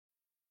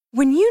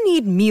When you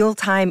need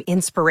mealtime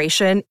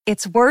inspiration,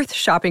 it's worth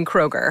shopping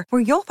Kroger,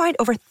 where you'll find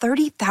over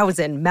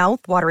 30,000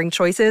 mouth-watering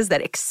choices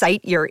that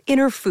excite your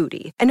inner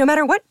foodie. And no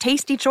matter what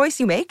tasty choice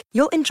you make,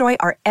 you'll enjoy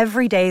our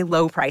everyday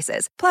low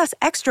prices, plus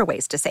extra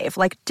ways to save,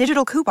 like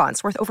digital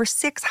coupons worth over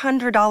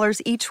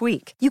 $600 each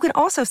week. You can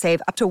also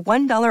save up to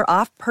 $1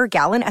 off per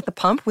gallon at the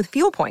pump with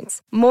fuel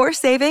points. More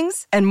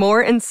savings and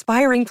more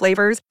inspiring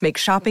flavors make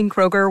shopping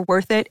Kroger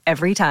worth it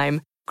every time.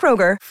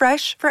 Kroger,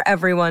 fresh for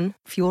everyone.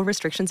 Fuel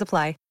restrictions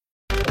apply.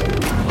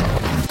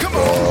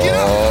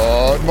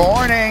 Good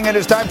morning. It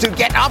is time to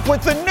get up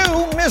with the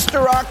new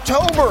Mr.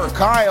 October.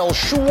 Kyle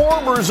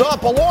Schwarber's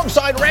up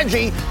alongside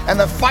Reggie, and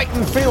the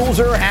fighting Phils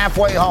are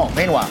halfway home.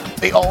 Meanwhile,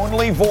 the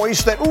only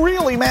voice that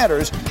really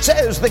matters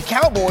says the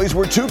Cowboys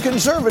were too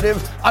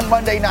conservative on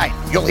Monday night.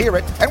 You'll hear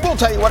it, and we'll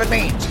tell you what it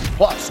means.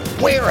 Plus,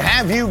 where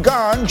have you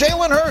gone?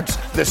 Jalen Hurts,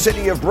 the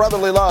city of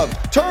brotherly love,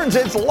 turns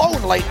its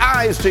lonely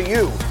eyes to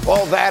you.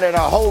 All that and a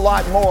whole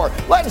lot more.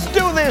 Let's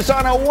do this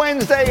on a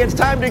Wednesday. It's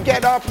time to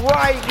get up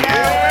right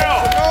now.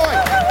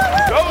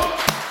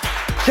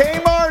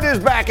 Kmart is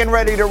back and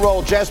ready to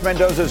roll. Jess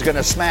Mendoza is going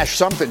to smash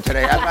something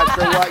today. I'm not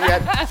sure what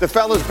yet. The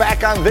fellas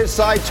back on this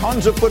side.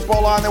 Tons of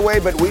football on the way,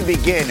 but we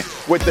begin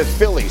with the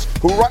Phillies.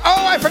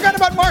 I forgot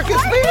about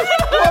Marcus Lee.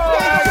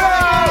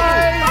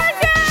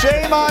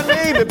 Shame on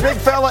me. The big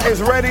fella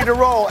is ready to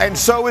roll, and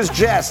so is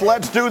Jess.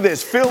 Let's do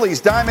this.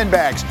 Phillies,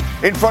 Diamondbacks,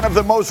 in front of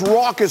the most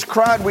raucous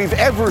crowd we've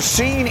ever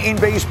seen in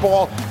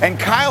baseball, and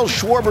Kyle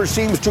Schwarber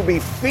seems to be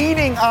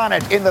feeding on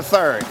it in the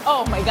third.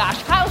 Oh, my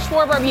gosh. Kyle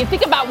Schwarber, I mean,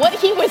 think about what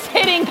he was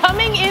hitting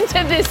coming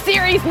into this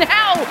series.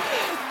 Now,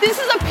 this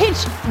is a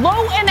pitch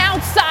low and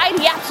outside.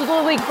 He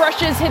absolutely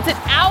crushes, hits it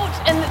out,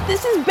 and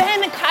this has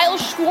been Kyle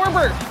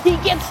Schwarber. He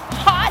gets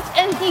hot,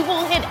 and he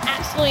will hit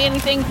absolutely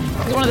anything.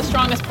 He's one of the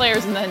strongest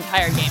players in the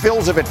entire game.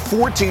 Phils have hit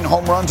 14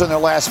 home runs in their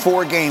last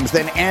 4 games.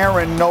 Then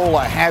Aaron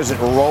Nola has it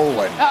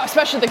rolling. Oh,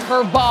 especially the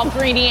curveball,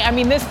 Greeny. I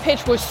mean, this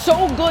pitch was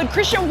so good.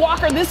 Christian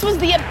Walker, this was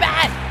the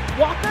at-bat.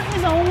 Walker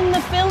has owned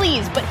the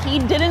Phillies, but he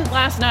didn't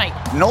last night.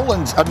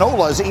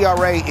 Nola's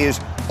ERA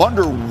is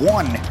under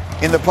 1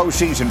 in the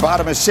postseason.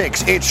 Bottom of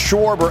 6. It's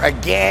Schwarber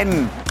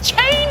again.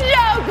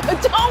 Changeup!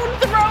 Don't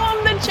throw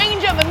him the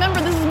changeup. Remember,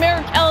 this is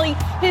Merrick Kelly,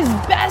 his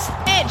best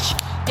pitch.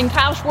 And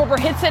Kyle Schwarber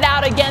hits it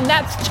out again.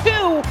 That's 2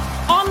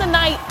 on the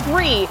night,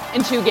 3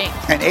 in 2 games.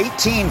 And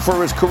 18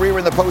 for his career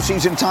in the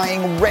postseason,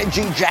 tying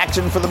Reggie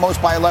Jackson for the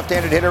most by a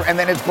left-handed hitter. And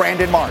then it's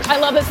Brandon Marsh. I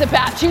love this at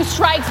bat. 2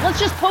 strikes. Let's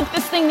just poke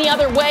this thing the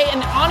other way.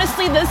 And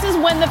honestly, this is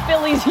when the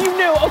Phillies, you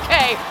knew,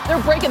 okay,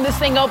 they're breaking this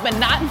thing open.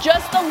 Not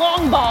just the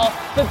long ball,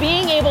 but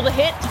being able to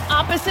hit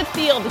opposite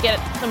field to get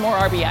some more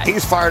RBI.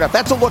 He's fired up.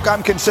 That's a look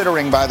I'm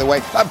considering, by the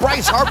way.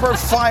 Bryce Harper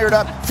fired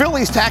up.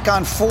 Phillies tack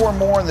on 4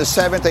 more in the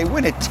 7th. They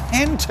win it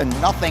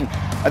 10-0.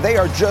 They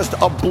are just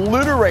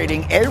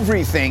obliterating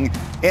everything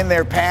in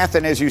their path.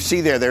 And as you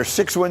see there, they're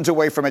 6 wins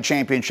away from a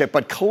championship.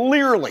 But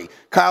clearly,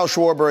 Kyle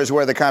Schwarber is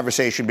where the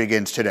conversation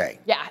begins today.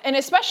 Yeah, and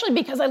especially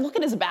because I look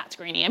at his bat,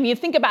 Greeny. I mean,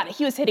 think about it.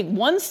 He was hitting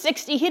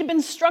 160. He had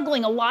been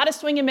struggling a lot of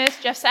swing and miss.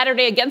 Jeff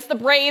Saturday against the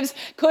Braves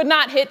could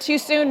not hit too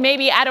soon.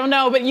 Maybe, I don't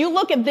know. But you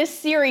look at this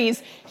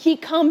series, he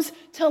comes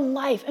to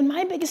life. And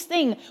my biggest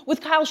thing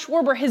with Kyle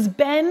Schwarber has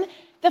been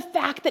the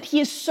fact that he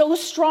is so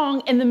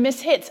strong in the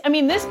miss hits. I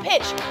mean, this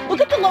pitch,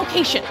 look at the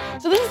location.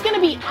 So this is going to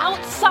be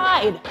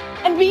outside,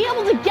 and be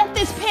able to get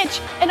this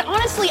pitch, and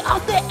honestly,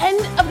 out the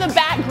end of the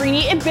bat,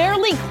 Greeny, it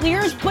barely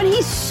clears, but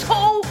he's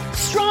so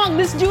strong.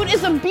 This dude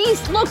is a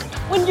beast. Look,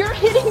 when you're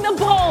hitting the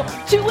ball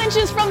 2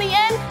 inches from the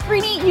end,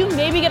 Greeny, you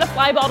maybe get a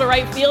fly ball to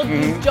right field.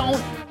 You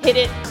don't hit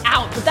it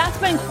out. But that's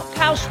been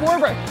Kyle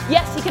Schwarber.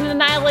 Yes, he can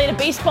annihilate a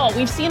baseball.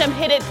 We've seen him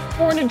hit it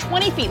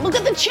 420 feet. Look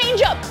at the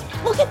changeup.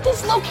 Look at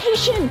this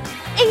location.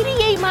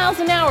 88 miles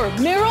an hour.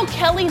 Merrill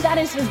Kelly, that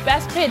is his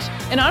best pitch.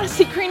 And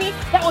honestly, Greeny,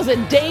 that was a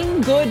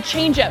dang good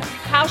changeup.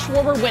 Kyle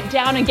Schwarber went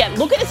down again.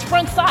 Look at his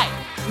front side.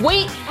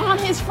 Weight on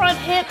his front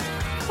hip.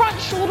 Front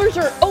shoulders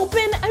are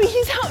open. I mean,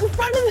 he's out in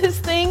front of this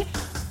thing,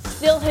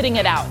 still hitting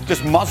it out.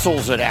 Just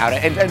muscles it out.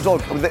 And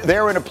look,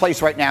 they're in a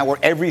place right now where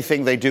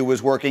everything they do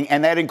is working,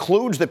 and that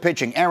includes the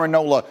pitching. Aaron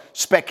Nola,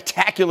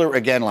 spectacular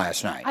again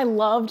last night. I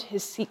loved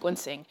his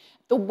sequencing.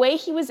 The way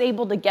he was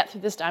able to get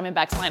through this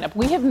Diamondbacks lineup.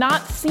 We have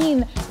not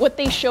seen what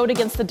they showed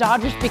against the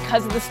Dodgers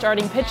because of the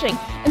starting pitching.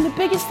 And the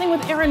biggest thing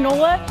with Aaron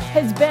Nola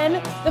has been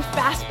the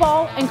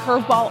fastball and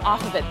curveball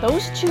off of it.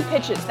 Those 2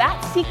 pitches,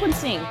 that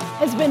sequencing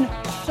has been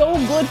so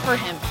good for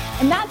him.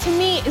 And that, to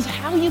me, is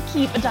how you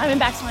keep a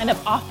Diamondbacks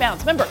lineup off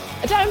balance. Remember,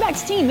 a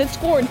Diamondbacks team that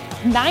scored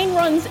 9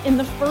 runs in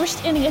the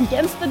first inning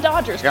against the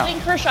Dodgers. Yeah.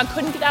 Clayton Kershaw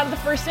couldn't get out of the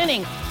first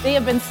inning. They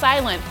have been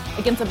silent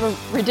against a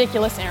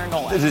ridiculous Aaron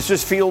Nola. This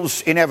just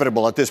feels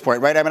inevitable at this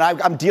point, right? I mean,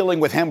 I'm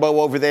dealing with Hembo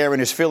over there in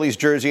his Phillies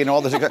jersey and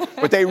all this,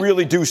 but they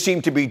really do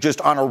seem to be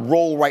just on a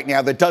roll right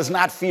now that does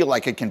not feel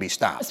like it can be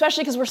stopped.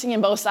 Especially because we're seeing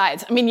both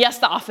sides. I mean, yes,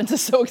 the offense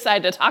is so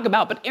excited to talk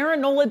about, but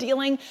Aaron Nola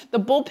dealing, the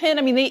bullpen,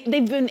 I mean,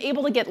 they've been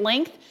able to get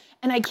length.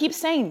 And I keep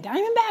saying,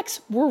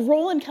 Diamondbacks were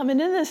rolling coming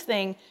into this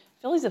thing.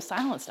 Phillies have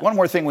silenced him. One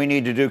more thing we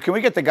need to do. Can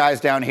we get the guys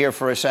down here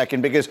for a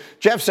second? Because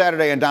Jeff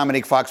Saturday and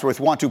Dominique Foxworth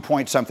want to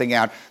point something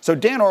out. So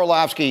Dan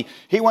Orlovsky,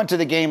 he went to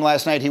the game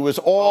last night. He was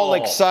all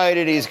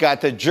excited. He's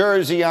got the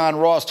jersey on.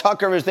 Ross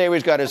Tucker is there.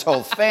 He's got his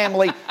whole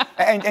family.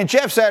 and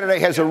Jeff Saturday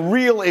has a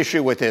real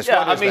issue with this.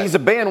 Yeah, he's a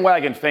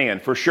bandwagon fan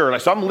for sure.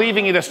 So I'm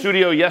leaving in the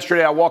studio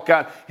yesterday. I walk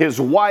out.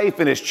 His wife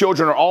and his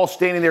children are all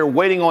standing there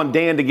waiting on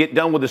Dan to get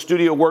done with the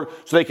studio work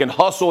so they can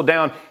hustle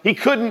down. He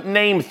couldn't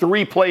name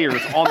 3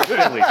 players on the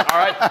Phillies, all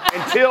right?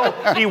 Until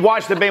he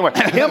watched the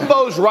bandwagon.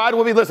 Himbo's riding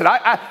with me. Listen,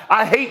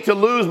 I hate to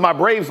lose. My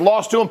Braves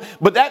lost to him,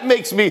 but that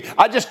makes me,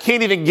 I just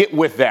can't even get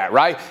with that,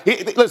 right?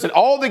 Listen,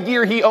 all the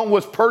gear he owned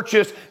was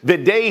purchased the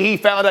day he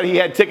found out he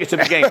had tickets to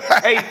the game.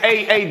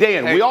 Hey,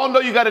 Dan, we all know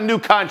you got a new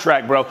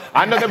contract, bro.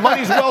 I know the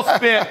money's well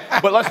spent,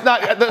 but let's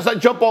not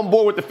jump on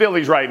board with the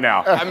Phillies right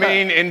now. I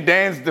mean, in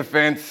Dan's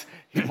defense,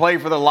 he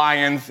played for the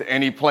Lions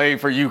and he played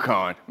for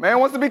UConn. Man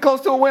wants to be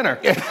close to a winner.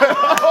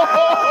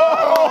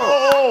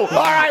 All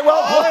right,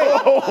 well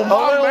played.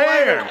 My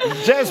man.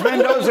 Jez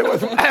Mendoza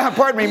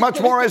with,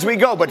 much more as we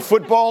go. But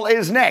football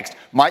is next.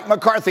 Mike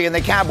McCarthy and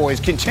the Cowboys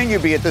continue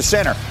to be at the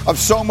center of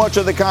so much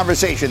of the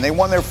conversation. They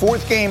won their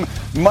 4th game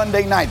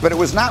Monday night, but it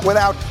was not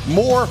without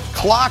more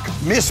clock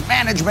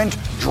mismanagement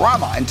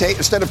drama. And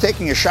instead of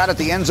taking a shot at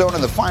the end zone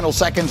in the final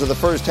seconds of the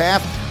first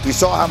half, we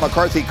saw how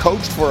McCarthy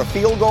coached for a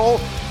field goal.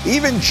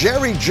 Even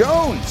Jerry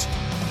Jones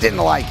didn't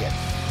like it.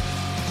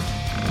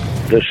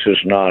 This is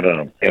not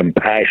an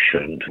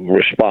impassioned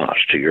response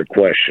to your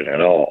question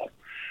at all.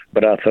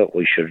 But I thought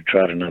we should have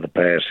tried another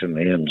pass in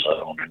the end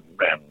zone and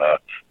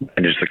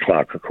manage the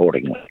clock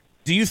accordingly.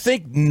 Do you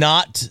think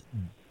not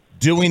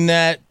doing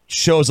that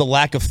shows a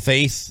lack of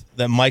faith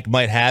that Mike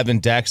might have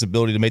in Dak's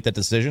ability to make that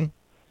decision?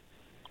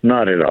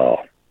 Not at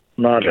all.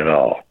 Not at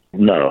all.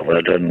 No,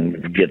 that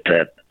doesn't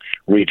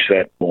reach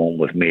that point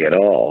with me at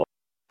all.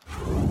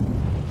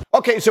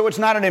 Okay, so it's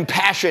not an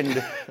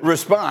impassioned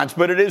response,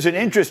 but it is an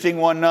interesting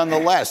one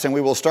nonetheless. And we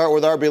will start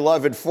with our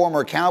beloved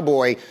former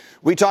Cowboy.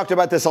 We talked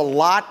about this a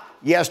lot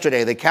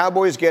yesterday. The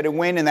Cowboys get a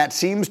win, and that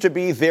seems to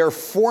be their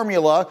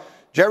formula.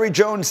 Jerry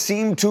Jones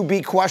seemed to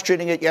be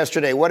questioning it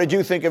yesterday. What did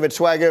you think of it,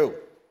 Swagoo?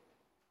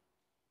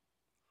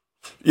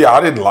 Yeah,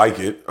 I didn't like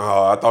it.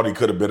 I thought he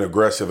could have been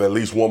aggressive at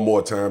least one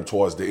more time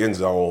towards the end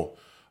zone.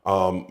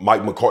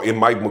 Mike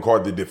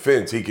McCarthy's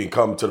defense, he can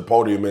come to the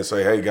podium and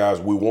say, hey, guys,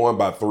 we won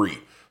by 3.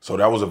 So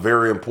that was a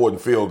very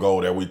important field goal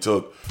that we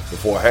took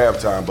before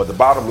halftime. But the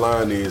bottom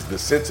line is the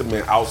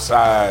sentiment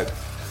outside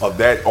of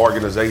that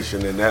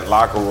organization and that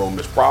locker room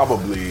is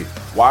probably,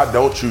 why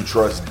don't you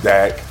trust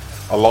Dak,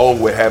 along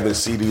with having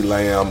CeeDee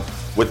Lamb,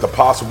 with the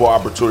possible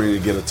opportunity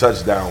to get a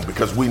touchdown?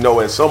 Because we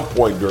know at some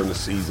point during the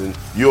season,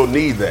 you'll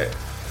need that.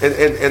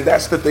 And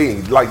that's the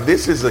thing. Like,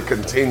 this is a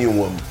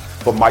continuum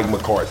for Mike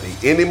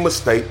McCarthy. Any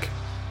mistake,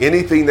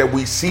 anything that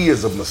we see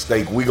as a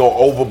mistake, we gonna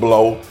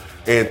overblow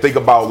and think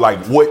about like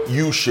what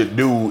you should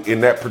do in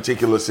that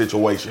particular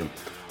situation.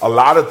 A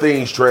lot of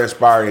things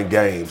transpire in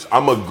games.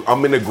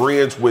 I'm in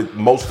agreement with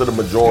most of the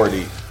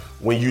majority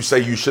when you say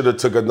you should have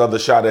took another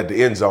shot at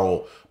the end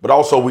zone. But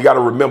also we got to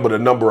remember the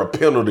number of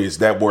penalties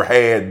that were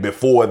had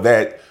before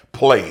that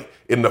play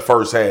in the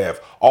first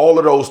half. All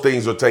of those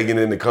things are taken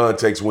into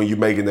context when you're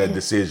making that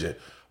decision.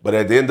 But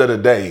at the end of the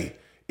day,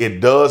 it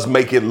does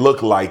make it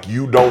look like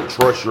you don't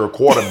trust your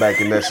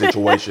quarterback in that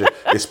situation,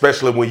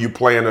 especially when you're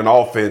playing an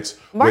offense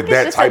with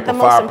that type of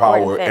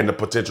firepower and the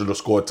potential to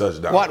score a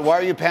touchdown. What? Why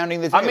are you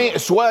pounding the table? I mean,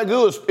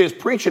 Swagoo is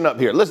preaching up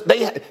here. Listen,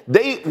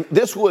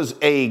 this was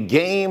a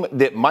game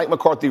that Mike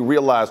McCarthy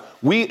realized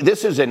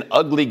this is an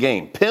ugly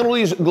game.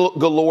 Penalties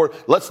galore.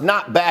 Let's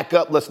not back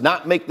up. Let's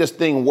not make this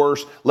thing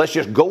worse. Let's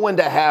just go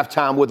into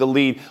halftime with a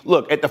lead.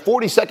 Look, at the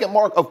 40-second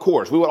mark, of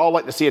course, we would all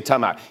like to see a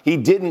timeout. He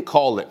didn't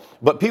call it,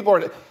 but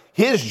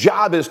his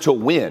job is to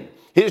win.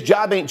 His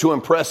job ain't to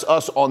impress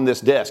us on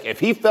this desk. If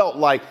he felt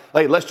like,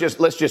 hey, let's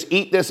just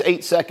eat this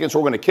 8 seconds,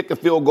 we're going to kick a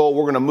field goal,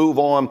 we're going to move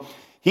on.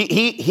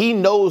 He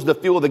knows the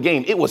feel of the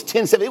game. It was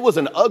 10-7. It was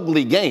an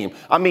ugly game.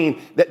 I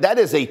mean, that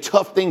is a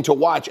tough thing to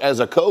watch as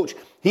a coach.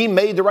 He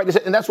made the right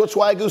decision, and that's what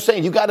Swagoo's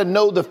saying. You got to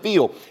know the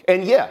feel.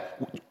 And, yeah,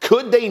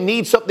 could they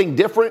need something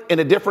different in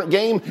a different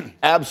game?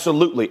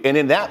 Absolutely. And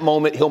in that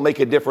moment, he'll make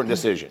a different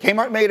decision.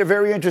 Kmart made a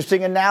very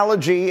interesting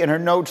analogy in her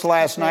notes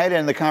last night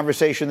and the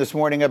conversation this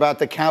morning about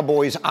the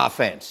Cowboys'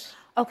 offense.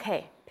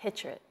 Okay,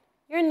 picture it.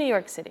 You're in New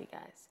York City,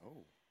 guys.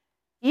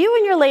 You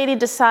and your lady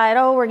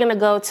decide, we're going to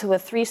go to a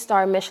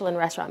 3-star Michelin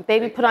restaurant.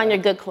 Baby, put on your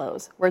good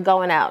clothes. We're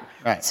going out.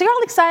 Right. So you're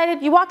all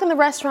excited. You walk in the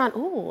restaurant.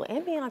 Ooh,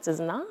 ambiance is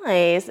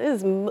nice.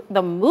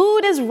 The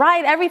mood is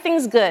right.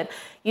 Everything's good.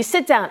 You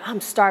sit down. I'm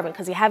starving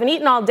because you haven't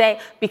eaten all day.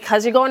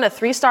 Because you're going to a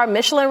 3-star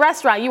Michelin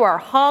restaurant, you are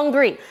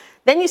hungry.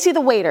 Then you see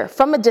the waiter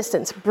from a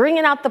distance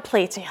bringing out the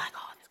plates. And you're like,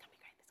 this is going to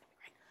be great. This is going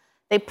to be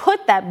great. They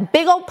put that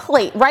big old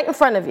plate right in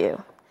front of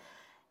you.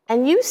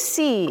 And you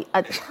see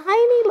a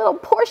tiny little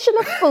portion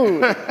of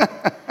food,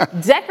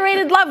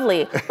 decorated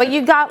lovely, but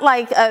you got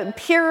like a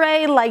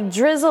puree, like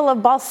drizzle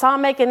of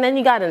balsamic, and then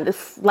you got a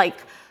like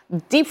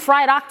deep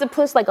fried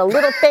octopus, like a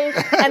little thing,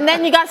 and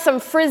then you got some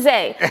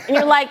frisee, and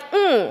you're like,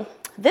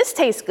 this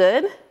tastes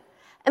good.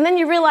 And then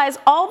you realize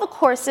all the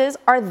courses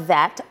are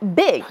that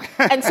big.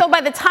 And so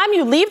by the time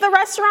you leave the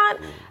restaurant,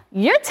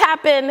 you're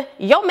tapping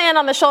your man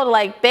on the shoulder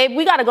like, babe,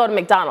 we got to go to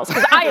McDonald's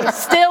because I am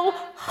still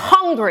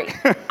hungry.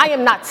 I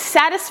am not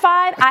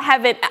satisfied.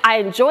 I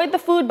enjoyed the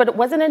food, but it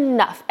wasn't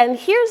enough. And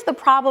here's the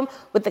problem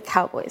with the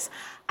Cowboys.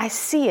 I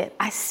see it.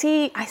 I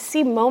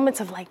see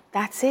moments of like,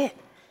 that's it.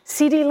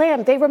 CeeDee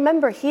Lamb, they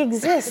remember he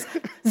exists.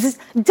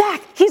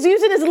 Dak, he's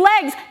using his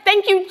legs.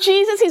 Thank you,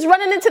 Jesus. He's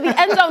running into the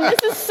end zone.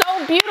 This is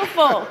so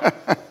beautiful.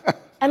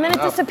 And then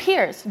it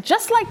disappears,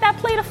 just like that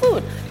plate of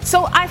food.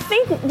 So I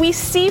think we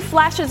see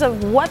flashes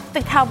of what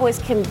the Cowboys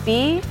can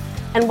be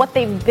and what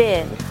they've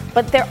been,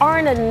 but there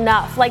aren't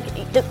enough. Like,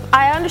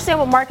 I understand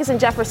what Marcus and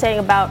Jeff were saying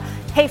about,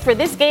 hey, for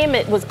this game,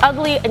 it was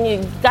ugly and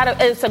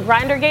it's a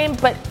grinder game,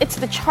 but it's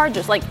the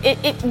Chargers. Like,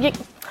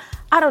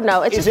 I don't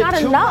know. It's just not enough. Is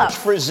it too much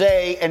for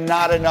Zay and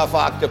not enough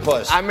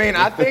octopus? I mean,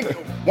 I think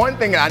one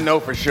thing I know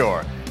for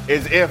sure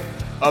is if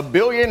a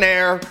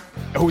billionaire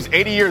who's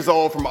 80 years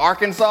old from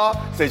Arkansas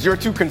says you're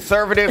too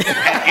conservative at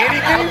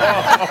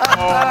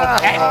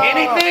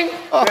anything,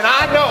 then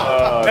I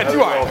know that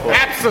you are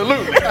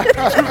absolutely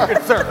too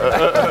conservative.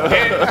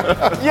 And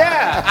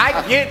yeah,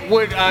 I get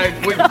what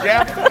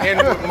Jeff and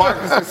what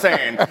Marcus are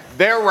saying.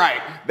 They're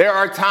right. There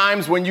are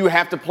times when you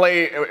have to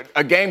play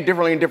a game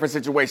differently in different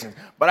situations.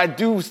 But I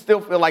do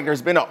still feel like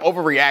there's been an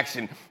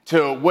overreaction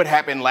to what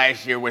happened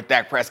last year with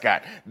Dak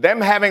Prescott.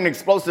 Them having an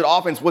explosive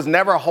offense was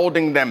never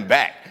holding them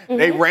back. Mm-hmm.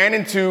 They ran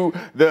into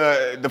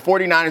the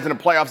 49ers in the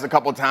playoffs a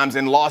couple of times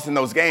and lost in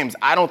those games.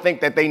 I don't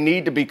think that they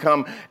need to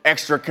become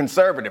extra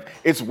conservative.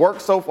 It's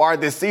worked so far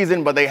this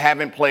season, but they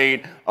haven't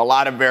played a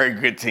lot of very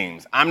good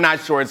teams. I'm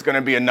not sure it's going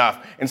to be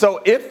enough. And so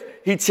if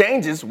he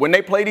changes when they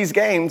play these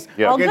games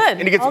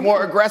and he gets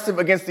more aggressive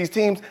against these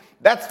teams,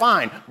 that's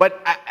fine.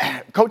 But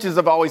coaches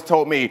have always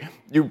told me,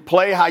 you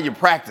play how you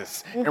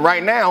practice. Mm-hmm. And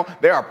right now,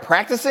 they are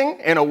practicing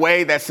in a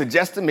way that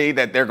suggests to me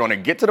that they're going to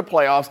get to the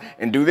playoffs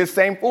and do this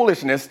same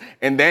foolishness.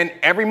 And then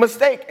every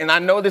mistake, and I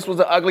know this was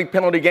an ugly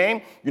penalty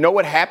game. You know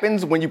what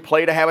happens when you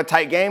play to have a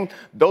tight game?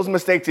 Those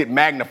mistakes get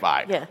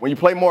magnified. Yeah. When you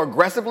play more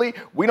aggressively,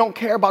 we don't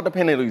care about the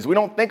penalties. We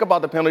don't think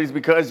about the penalties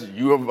because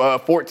you have a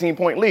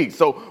 14-point lead.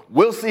 So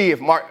we'll see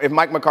if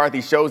Mike McCarthy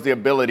shows the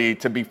ability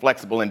to be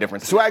flexible in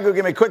different situations. Swagoo,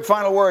 give me a quick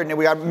final word, and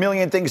we got a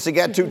million things to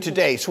get to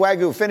today.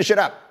 Swagoo, finish it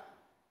up.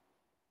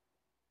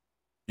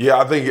 Yeah,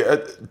 I think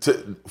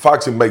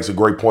Foxy makes a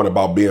great point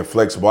about being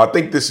flexible. I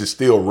think this is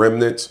still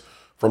remnants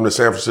from the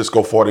San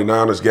Francisco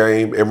 49ers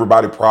game.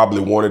 Everybody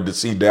probably wanted to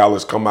see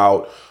Dallas come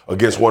out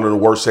against one of the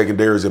worst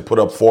secondaries and put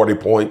up 40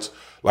 points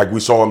like we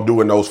saw them do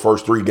in those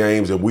first three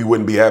games, and we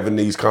wouldn't be having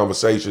these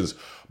conversations.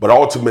 But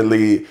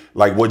ultimately,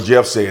 like what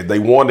Jeff said, they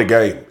won the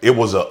game. It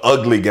was an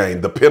ugly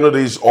game. The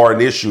penalties are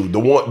an issue.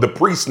 The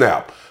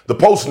pre-snap. The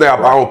post-snap,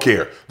 I don't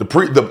care.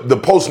 The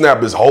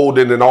post-snap is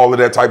holding and all of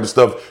that type of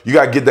stuff. You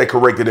got to get that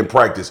corrected in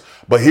practice.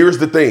 But here's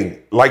the thing.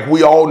 Like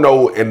we all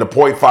know, and the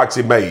point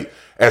Foxy made,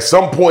 at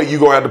some point you're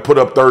going to have to put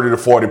up 30 to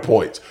 40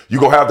 points.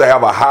 You're going to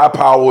have a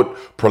high-powered,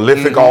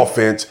 prolific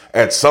offense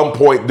at some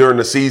point during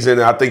the season.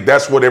 And I think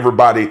that's what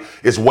everybody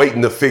is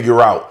waiting to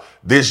figure out.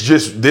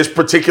 This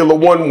particular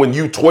one, when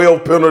you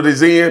 12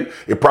 penalties in,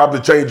 it probably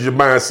changes your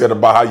mindset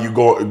about how you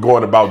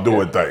going about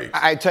doing things.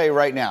 I tell you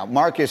right now,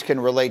 Marcus can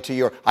relate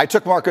to I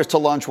took Marcus to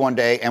lunch one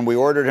day, and we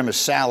ordered him a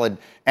salad,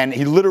 and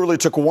he literally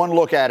took one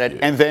look at it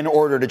and then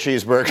ordered a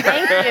cheeseburger.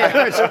 Thank you.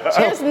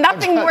 There's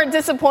nothing more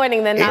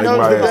disappointing than not.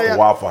 The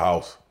Waffle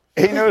House.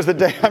 He knows the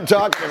day I'm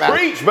talking about.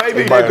 Preach,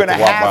 baby. They're going to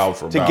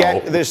have to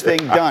get this thing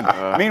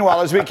done.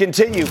 Meanwhile, as we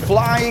continue,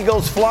 fly,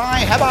 Eagles,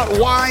 fly. How about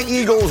why,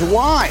 Eagles,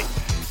 why?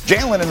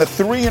 Jalen and the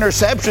 3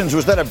 interceptions,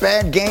 was that a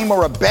bad game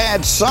or a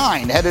bad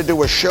sign? Headed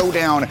to a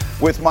showdown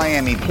with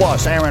Miami.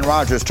 Plus, Aaron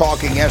Rodgers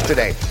talking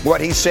yesterday. What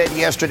he said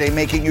yesterday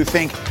making you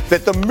think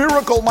that the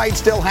miracle might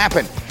still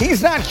happen.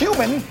 He's not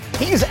human.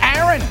 He's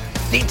Aaron.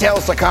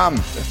 Details to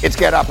come. It's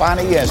Get Up on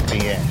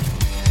ESPN.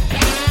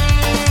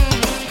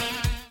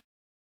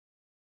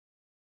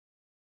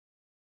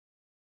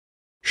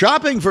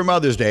 Shopping for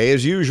Mother's Day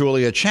is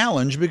usually a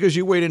challenge because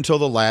you wait until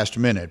the last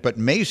minute, but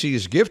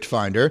Macy's Gift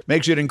Finder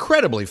makes it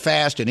incredibly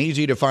fast and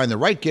easy to find the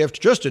right gift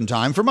just in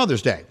time for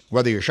Mother's Day.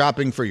 Whether you're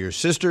shopping for your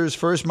sister's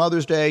first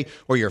Mother's Day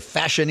or your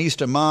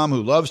fashionista mom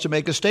who loves to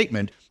make a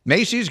statement,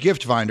 Macy's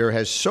Gift Finder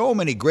has so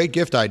many great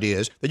gift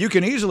ideas that you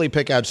can easily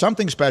pick out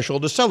something special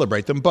to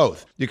celebrate them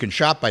both. You can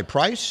shop by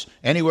price,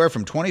 anywhere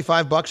from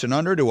 $25 and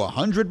under to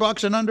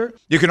 $100 and under.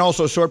 You can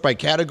also sort by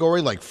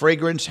category like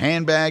fragrance,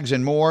 handbags,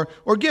 and more,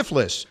 or gift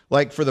lists,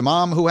 like for the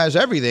mom who has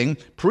everything,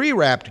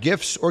 pre-wrapped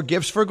gifts or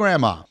gifts for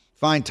grandma.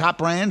 Find top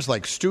brands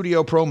like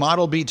Studio Pro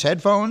Model Beats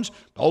headphones,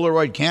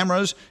 Polaroid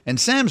cameras, and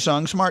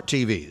Samsung smart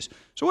TVs.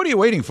 So what are you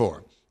waiting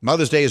for?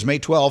 Mother's Day is May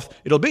 12th.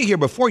 It'll be here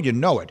before you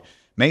know it.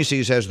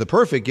 Macy's has the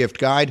perfect gift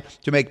guide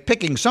to make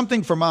picking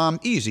something for mom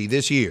easy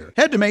this year.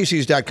 Head to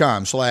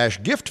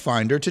Macys.com/gift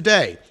finder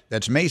today.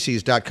 That's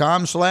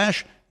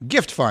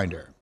Macys.com/gift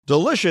finder.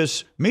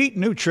 Delicious, meet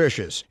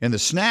nutritious. In the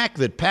snack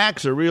that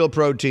packs a real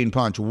protein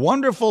punch,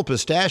 Wonderful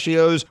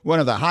Pistachios, one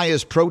of the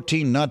highest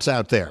protein nuts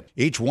out there.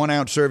 Each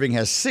 1-ounce serving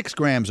has 6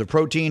 grams of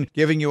protein,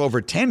 giving you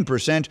over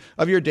 10%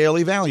 of your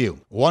daily value.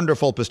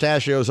 Wonderful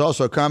Pistachios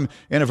also come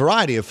in a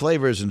variety of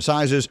flavors and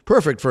sizes,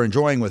 perfect for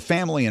enjoying with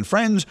family and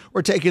friends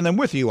or taking them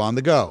with you on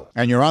the go.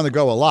 And you're on the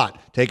go a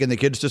lot, taking the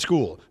kids to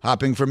school,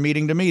 hopping from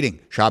meeting to meeting,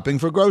 shopping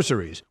for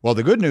groceries. Well,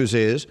 the good news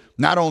is,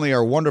 not only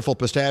are Wonderful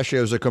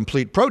Pistachios a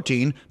complete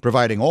protein,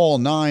 providing all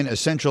 9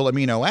 essential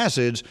amino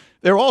acids,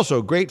 they're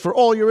also great for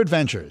all your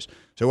adventures.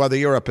 So whether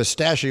you're a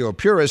pistachio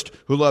purist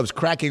who loves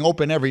cracking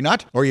open every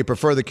nut, or you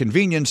prefer the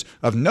convenience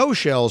of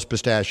no-shells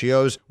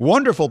pistachios,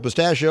 Wonderful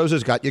Pistachios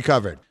has got you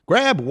covered.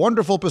 Grab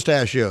Wonderful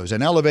Pistachios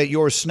and elevate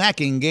your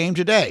snacking game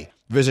today.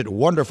 Visit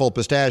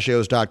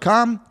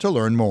wonderfulpistachios.com to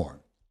learn more.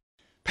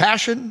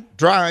 Passion,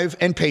 drive,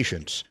 and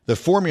patience. The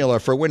formula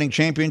for winning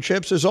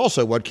championships is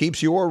also what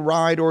keeps your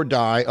ride or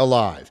die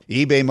alive.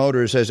 eBay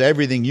Motors has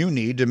everything you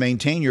need to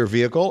maintain your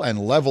vehicle and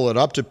level it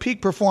up to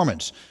peak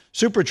performance.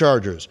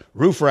 Superchargers,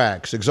 roof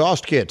racks,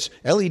 exhaust kits,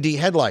 LED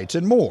headlights,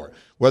 and more.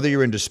 Whether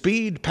you're into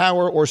speed,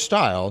 power, or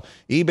style,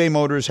 eBay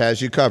Motors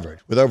has you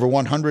covered. With over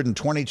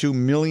 122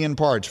 million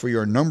parts for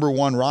your number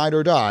one ride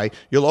or die,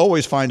 you'll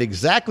always find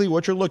exactly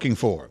what you're looking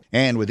for.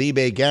 And with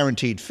eBay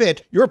Guaranteed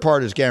Fit, your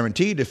part is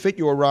guaranteed to fit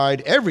your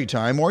ride every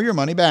time or your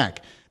money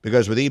back.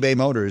 Because with eBay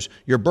Motors,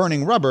 you're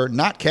burning rubber,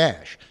 not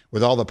cash.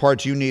 With all the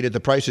parts you need at the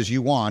prices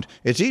you want,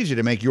 it's easy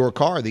to make your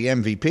car the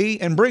MVP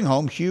and bring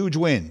home huge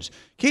wins.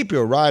 Keep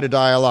your ride or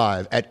die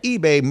alive at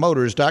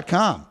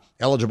ebaymotors.com.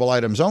 Eligible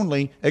items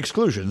only.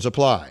 Exclusions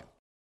apply.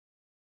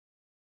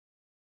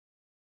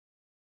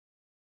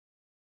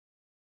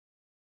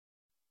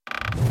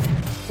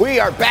 We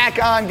are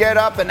back on Get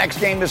Up. The next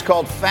game is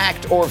called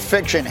Fact or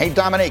Fiction. Hey,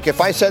 Dominique, if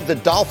I said the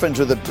Dolphins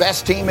are the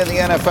best team in the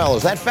NFL,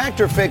 is that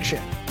fact or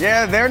fiction?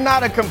 Yeah, they're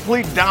not a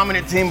complete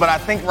dominant team, but I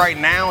think right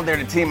now they're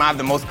the team I have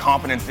the most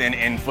confidence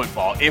in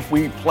football. If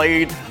we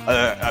played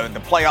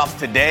the playoffs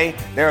today,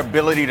 their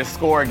ability to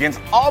score against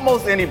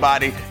almost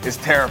anybody is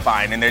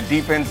terrifying, and their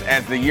defense,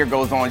 as the year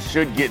goes on,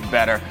 should get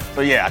better.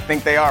 So, yeah, I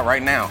think they are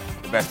right now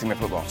the best team in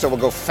football. So we'll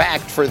go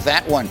fact for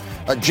that one.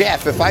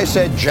 Jeff, if I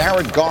said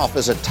Jared Goff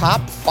is a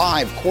top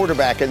 5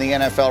 quarterback in the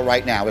NFL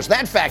right now, is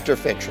that fact or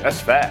fiction?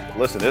 That's fact.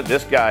 Listen,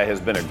 this guy has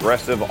been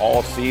aggressive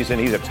all season.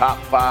 He's a top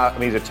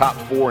 5. He's a top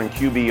 4 in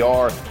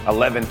QBR,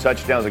 11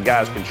 touchdowns. The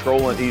guy's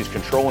controlling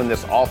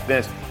this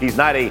offense. He's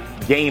not a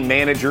game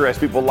manager, as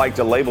people like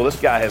to label.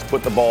 This guy has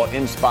put the ball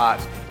in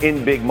spots,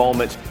 in big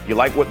moments. You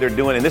like what they're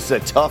doing, and this is a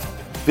tough,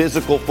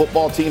 physical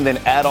football team, then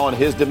add on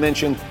his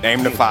dimension.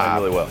 Name the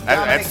 5. Really well.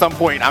 At some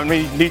point, I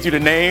need you to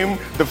name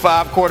the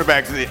 5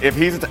 quarterbacks. If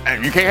you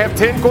can't have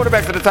 10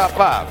 quarterbacks in the top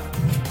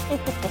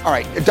 5. All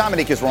right,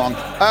 Dominique is wrong.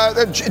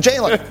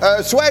 Jalen,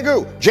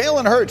 Swagoo,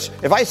 Jalen Hurts.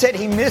 If I said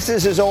he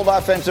misses his old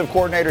offensive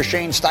coordinator,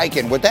 Shane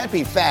Steichen, would that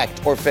be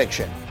fact or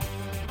fiction?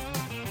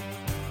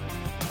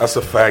 That's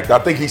a fact. I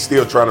think he's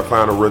still trying to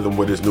find a rhythm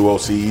with his new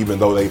OC, even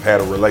though they've had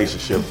a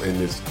relationship in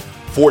this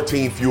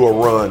 14 fewer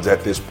runs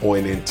at this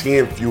point and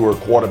 10 fewer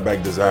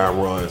quarterback design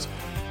runs.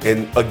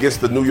 And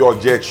against the New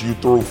York Jets, you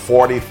threw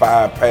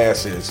 45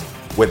 passes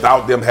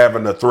without them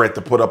having a threat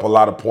to put up a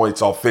lot of points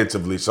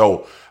offensively.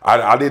 So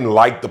I didn't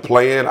like the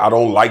plan. I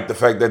don't like the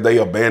fact that they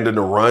abandoned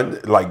the run.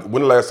 Like,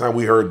 when the last time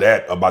we heard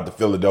that about the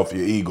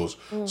Philadelphia Eagles?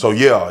 So,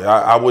 yeah,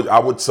 I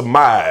would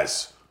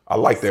surmise. I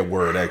like that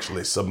word,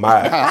 actually,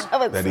 surmise,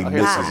 that he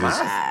misses his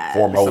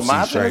former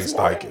OC, Shane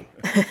Steichen.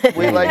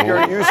 We like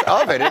your use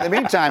of it. In the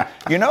meantime,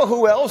 you know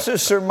who else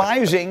is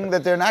surmising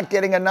that they're not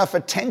getting enough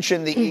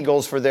attention, the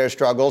Eagles, for their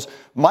struggles?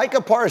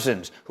 Micah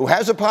Parsons, who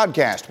has a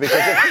podcast,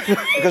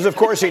 because of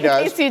course he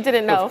does. In case you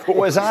didn't know.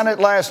 Was on it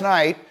last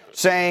night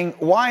saying,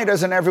 why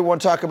doesn't everyone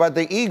talk about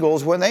the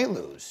Eagles when they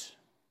lose?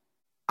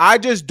 I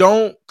just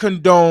don't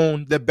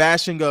condone the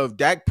bashing of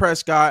Dak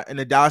Prescott and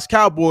the Dallas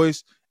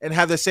Cowboys and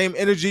have the same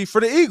energy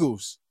for the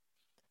Eagles.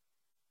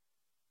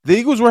 The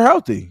Eagles were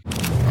healthy.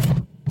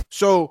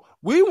 So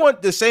we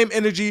want the same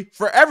energy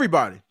for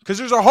everybody, because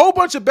there's a whole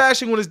bunch of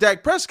bashing when it's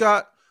Dak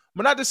Prescott,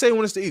 but not the same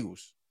when it's the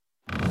Eagles.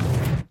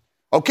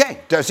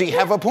 Okay, does he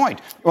have a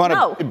point? You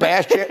want to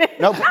bash it?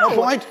 No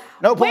point?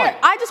 No point.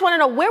 I just want to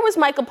know, where was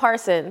Micah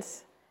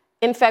Parsons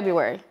in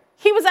February?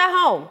 He was at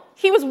home.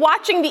 He was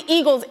watching the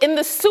Eagles in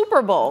the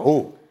Super Bowl.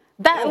 Ooh.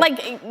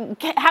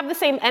 Have the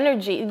same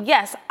energy.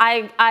 Yes,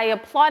 I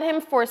applaud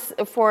him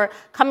for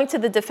coming to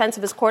the defense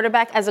of his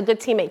quarterback, as a good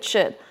teammate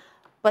should.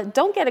 But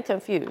don't get it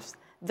confused.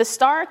 The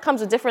star comes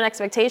with different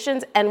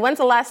expectations, and when's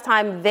the last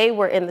time they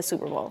were in the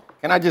Super Bowl?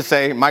 Can I just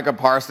say, Micah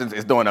Parsons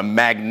is doing a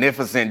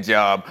magnificent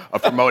job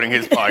of promoting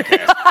his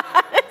podcast.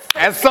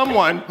 as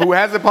someone who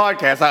has a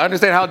podcast, I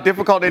understand how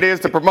difficult it is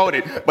to promote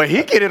it, but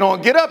he get it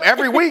on Get Up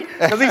every week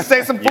because he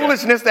say some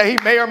foolishness that he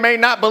may or may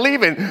not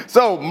believe in.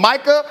 So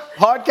Micah,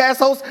 podcast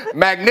host,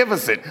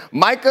 magnificent.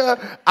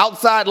 Micah,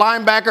 outside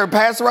linebacker,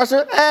 pass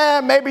rusher,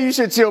 maybe you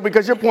should chill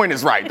because your point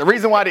is right. The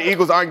reason why the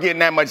Eagles aren't getting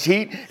that much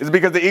heat is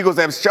because the Eagles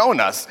have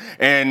shown us,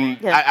 and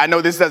I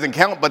know this doesn't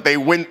count, but they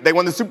won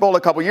the Super Bowl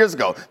a couple years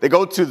ago. They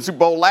go to the Super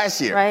Bowl last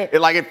year. Right.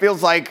 It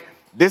feels like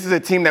this is a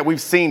team that we've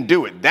seen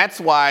do it. That's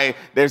why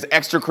there's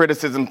extra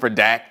criticism for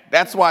Dak.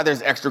 That's why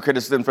there's extra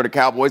criticism for the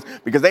Cowboys,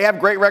 because they have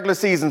great regular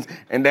seasons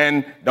and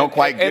then don't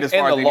quite get as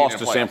far as they need in the loss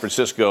to San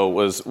Francisco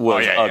was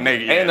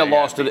ugly. And the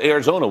loss to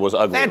Arizona was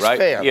ugly, That's right?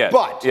 fair. Yeah.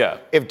 But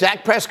if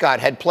Dak Prescott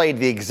had played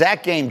the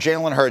exact game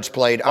Jalen Hurts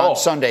played on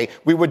Sunday,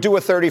 we would do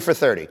a 30 for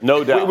 30.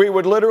 No doubt. We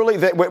would literally,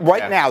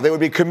 now, they would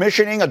be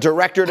commissioning a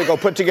director to go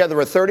put together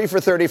a 30 for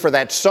 30 for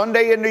that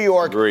Sunday in New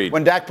York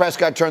when Dak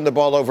Prescott turned the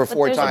ball over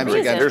four times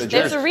against the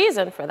Jets. There's a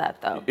reason for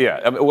that, though.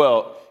 Yeah,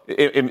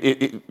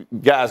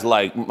 guys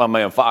like my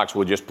man Fox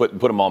would just put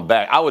him on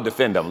back. I would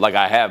defend him like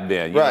I have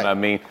been, you know what I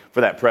mean, for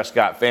that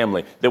Prescott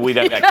family that we'd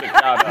have got kicked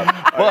out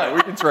of. But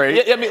we can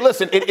trade. I mean,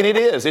 listen,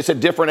 it's a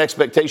different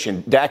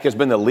expectation. Dak has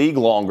been in the league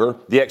longer.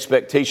 The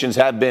expectations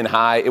have been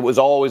high. It was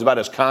always about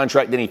his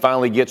contract. Then he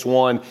finally gets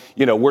one.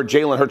 You know, where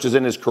Jalen Hurts is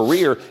in his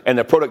career and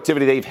the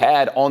productivity they've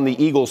had on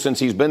the Eagles since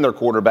he's been their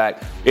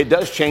quarterback, it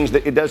does change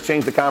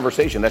the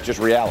conversation. That's just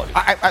reality.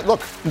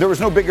 Look, there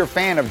was no bigger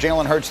fan of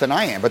Jalen Hurts than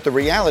I am, but the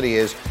reality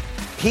is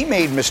he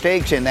made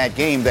mistakes in that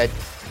game that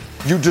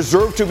you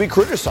deserve to be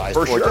criticized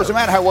for. Sure. It doesn't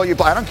matter how well you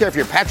play. I don't care if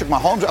you're Patrick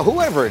Mahomes or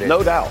whoever it is.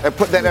 No doubt.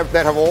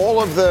 That have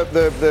all of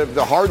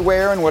the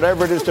hardware and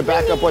whatever it is to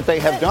back up what they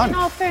have done.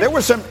 There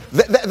was some.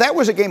 That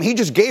was a game he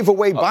just gave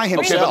away by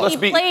himself.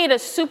 He played a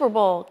Super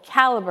Bowl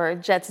caliber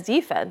Jets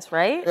defense,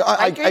 right?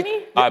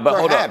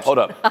 But hold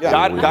up.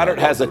 Goddard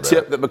has a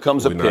tip that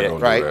becomes a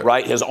pick,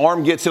 right? His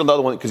arm gets hit on the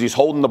other one because he's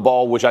holding the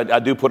ball, which I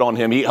do put on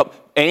him.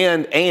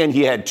 And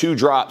he had 2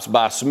 drops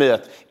by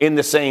Smith in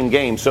the same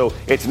game. So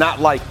it's not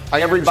like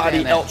everybody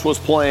else was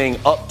playing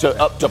up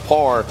to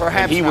par.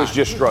 Perhaps and he was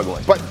just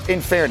struggling. But in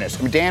fairness,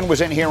 Dan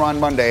was in here on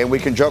Monday, and we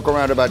can joke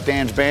around about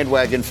Dan's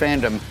bandwagon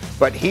fandom,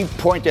 but he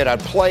pointed out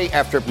play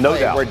after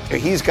play where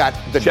he's got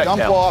the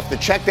dump off, the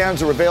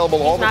checkdowns are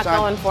available all the time.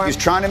 Going for him. He's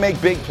trying to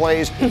make big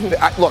plays.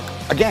 Look,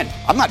 again,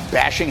 I'm not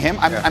bashing him.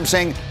 I'm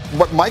saying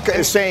what Micah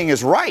is saying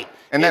is right.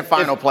 And that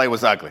final play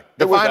was ugly.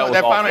 That final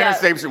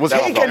interception was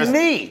take a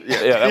knee.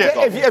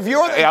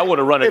 I would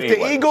have run it anyway. If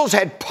the Eagles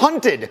had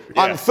punted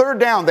on third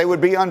down, they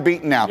would be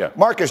unbeaten now. Yeah.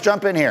 Marcus,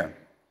 jump in here.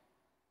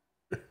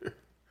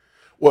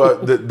 Well,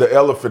 the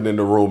elephant in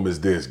the room is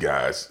this,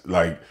 guys.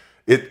 Like,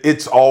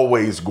 it's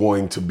always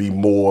going to be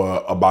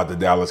more about the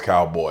Dallas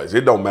Cowboys.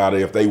 It don't matter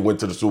if they went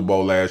to the Super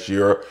Bowl last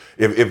year.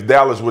 If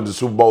Dallas went to the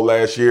Super Bowl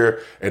last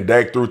year and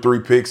Dak threw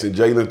 3 picks and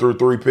Jalen threw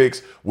 3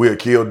 picks, we'll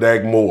kill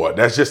Dak more.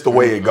 That's just the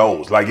way it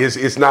goes. Like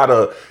it's not.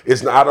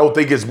 I don't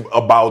think it's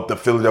about the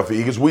Philadelphia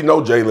Eagles. We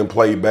know Jalen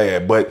played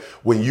bad, but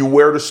when you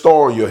wear the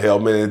star on your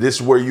helmet and this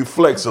is where you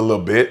flex a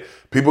little bit,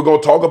 people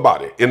going to talk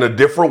about it in a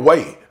different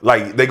way.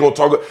 Like, they going to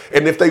talk.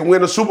 And if they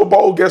win a Super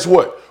Bowl, guess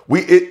what?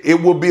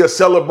 It will be a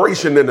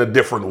celebration in a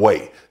different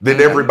way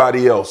than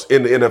everybody else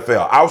in the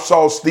NFL. I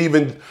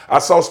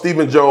saw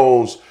Stephen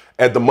Jones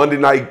at the Monday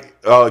night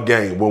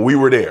game when we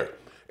were there.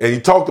 And he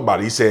talked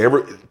about it. He said,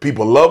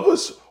 people love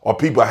us or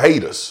people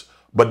hate us,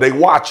 but they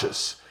watch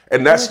us.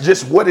 And that's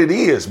just what it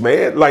is,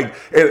 man. Like,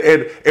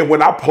 and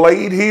when I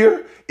played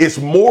here, it's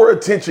more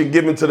attention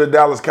given to the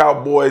Dallas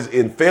Cowboys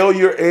in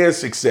failure and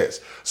success.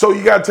 So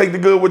you got to take the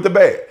good with the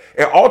bad.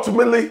 And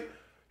ultimately,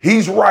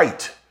 he's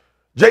right.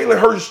 Jalen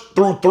Hurts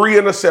threw 3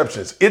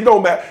 interceptions. It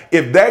don't matter.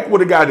 If Dak would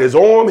have got his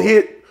arm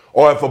hit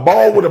or if a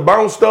ball would have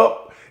bounced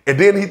up and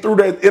then he threw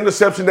that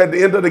interception at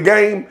the end of the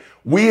game,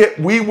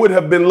 we would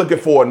have been looking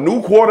for a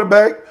new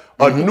quarterback,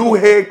 a new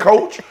head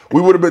coach.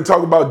 We would have been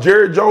talking about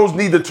Jerry Jones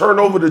need to turn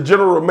over the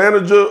general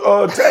manager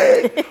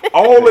tag.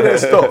 All of that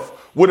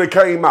stuff would have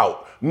came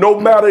out. No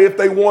matter if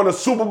they won a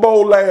Super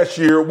Bowl last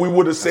year, we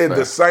would have said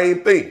the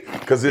same thing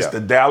because it's the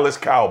Dallas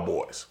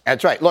Cowboys.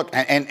 That's right. Look,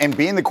 and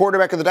being the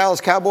quarterback of the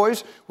Dallas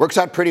Cowboys works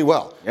out pretty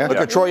well. Yeah. Look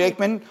at Troy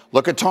Aikman.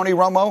 Look at Tony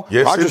Romo.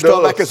 Yes, Roger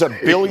Staubach is a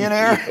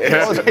billionaire.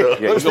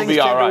 Those things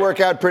tend to work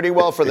out pretty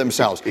well for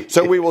themselves.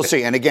 So we will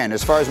see. And again,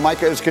 as far as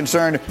Micah is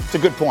concerned, it's a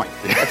good point.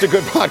 That's a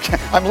good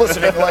podcast. I'm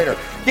listening later.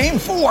 Game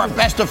 4,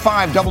 best of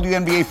 5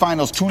 WNBA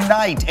Finals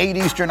tonight, 8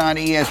 Eastern on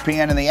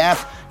ESPN and the app.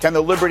 Can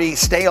the Liberty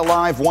stay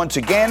alive once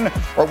again,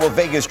 or will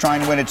Vegas try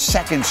and win its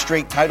second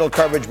straight title?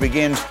 Coverage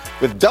begins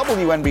with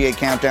WNBA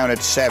Countdown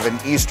at 7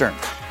 Eastern.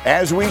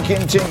 As we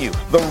continue,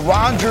 the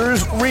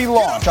Rodgers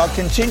relaunch. I'll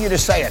continue to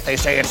say it. They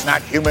say it's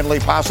not humanly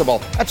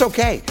possible. That's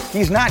okay.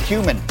 He's not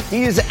human.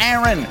 He is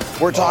Aaron.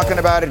 We're talking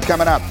about it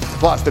coming up.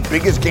 Plus, the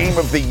biggest game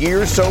of the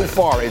year so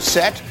far is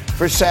set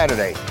for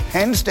Saturday.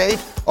 Penn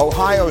State,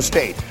 Ohio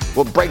State.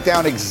 We'll break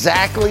down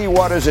exactly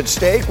what is at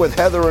stake with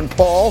Heather and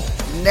Paul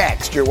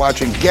next. You're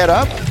watching Get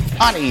Up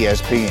on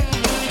ESPN.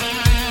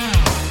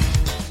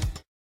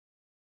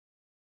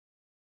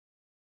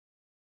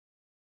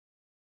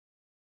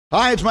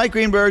 Hi, it's Mike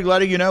Greenberg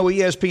letting you know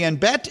ESPN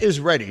Bet is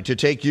ready to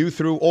take you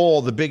through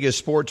all the biggest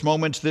sports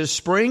moments this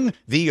spring.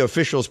 The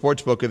official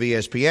sportsbook of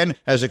ESPN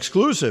has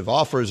exclusive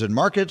offers and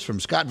markets from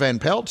Scott Van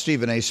Pelt,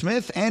 Stephen A.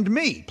 Smith, and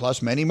me,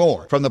 plus many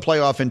more. From the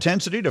playoff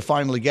intensity to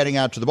finally getting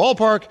out to the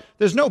ballpark,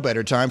 there's no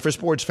better time for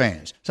sports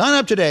fans. Sign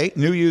up today.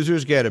 New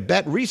users get a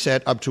bet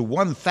reset up to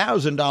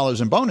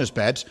 $1,000 in bonus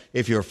bets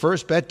if your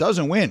first bet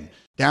doesn't win.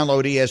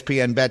 Download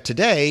ESPN Bet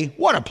today.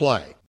 What a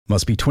play.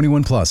 Must be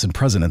 21 plus and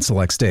present in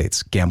select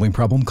states. Gambling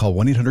problem? Call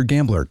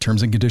 1-800-GAMBLER.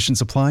 Terms and conditions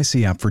apply.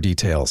 See app for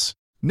details.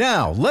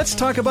 Now, let's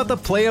talk about the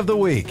play of the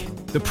week.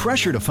 The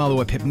pressure to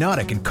follow up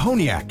Hypnotic and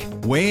Cognac,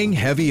 weighing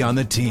heavy on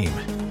the team.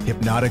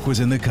 Hypnotic was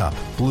in the cup,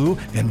 blue,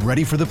 and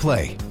ready for the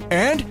play.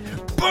 And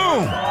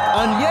boom!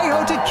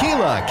 Añejo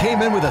Tequila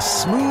came in with a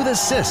smooth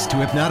assist to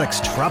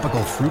Hypnotic's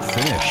tropical fruit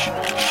finish.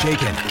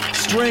 Shaken,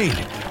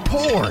 strained,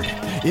 poured.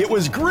 It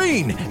was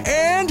green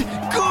and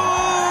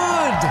good!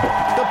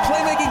 The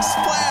playmaking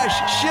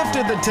splash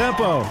shifted the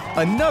tempo.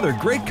 Another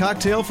great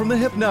cocktail from the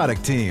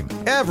Hypnotic team.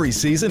 Every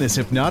season is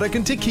Hypnotic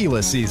and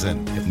Tequila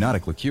season.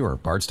 Hypnotic Liqueur,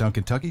 Bardstown,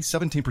 Kentucky,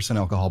 17%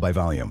 alcohol by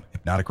volume.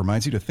 Hypnotic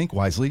reminds you to think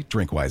wisely,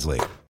 drink wisely.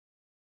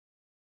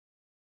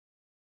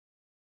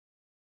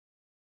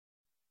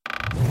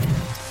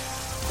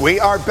 We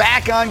are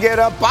back on Get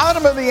Up.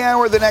 Bottom of the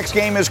hour. The next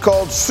game is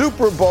called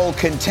Super Bowl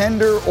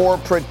Contender or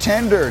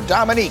Pretender.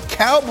 Dominique,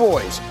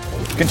 Cowboys,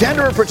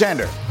 contender or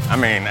pretender? I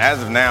mean,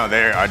 as of now,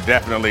 they are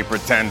definitely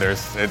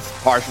pretenders. It's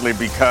partially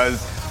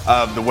because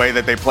of the way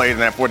that they played in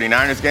that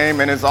 49ers game,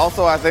 and it's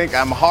also, I think,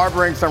 I'm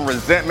harboring some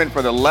resentment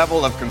for the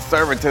level of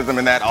conservatism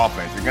in that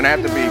offense. You're going to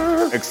have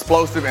to be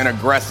explosive and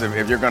aggressive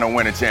if you're going to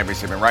win a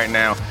championship, and right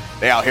now,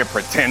 they out here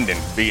pretending,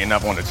 beating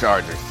up on the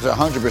Chargers. That's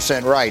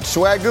 100% right.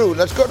 Swagoo,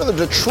 let's go to the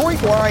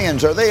Detroit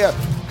Lions. Are they a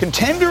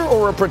contender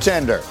or a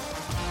pretender?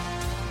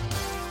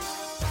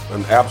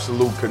 An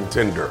absolute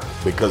contender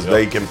because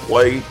they can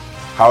play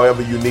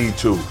however you need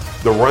to.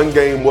 The run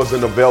game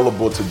wasn't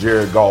available to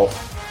Jared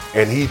Goff,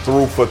 and he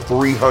threw for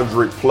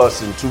 300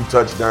 plus and 2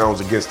 touchdowns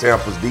against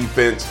Tampa's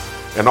defense.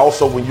 And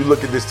also, when you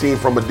look at this team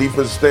from a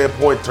defensive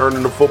standpoint,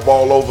 turning the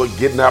football over,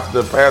 getting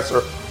after the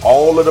passer,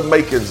 all of the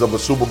makings of a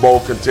Super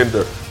Bowl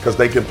contender because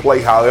they can play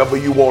however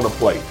you want to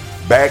play.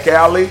 Back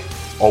alley,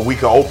 or we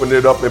can open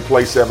it up and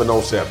play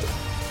 7-on-7.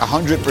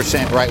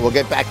 100% right. We'll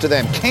get back to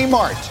them.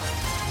 Kmart,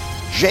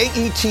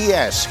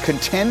 Jets,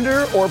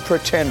 contender or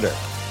pretender?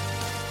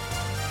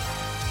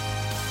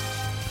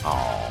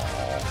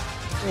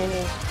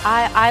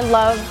 I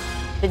love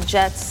the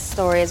Jets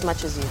story as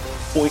much as you do.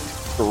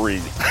 0.3.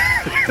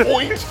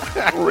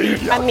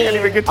 0.3. I mean, can't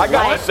even get to I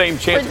got the same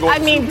chance going. I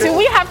mean, do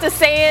we have to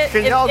say it?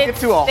 Can y'all get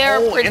to a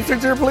whole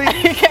integer, please?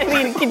 I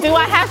mean, do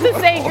I have to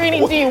say,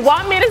 Greeny? Do you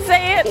want me to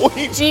say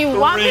it? Do you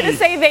want me to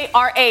say they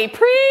are a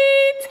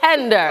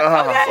pretender?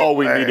 Okay. All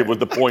we needed was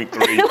the 0.3.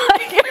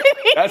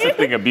 That's a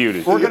thing of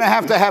beauty. We're going to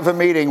have a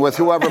meeting with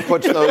whoever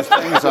puts those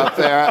things up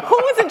there. Who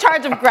was in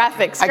charge of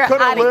graphics? I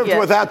could have lived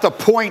without the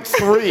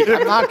 0.3.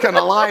 I'm not going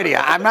to lie to you.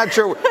 I'm not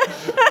sure.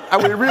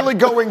 Are we really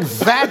going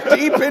that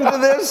deep into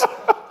this?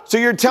 So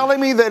you're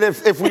telling me that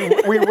if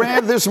we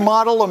ran this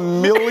model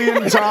 1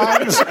 million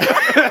times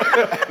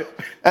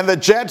and the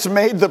Jets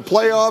made the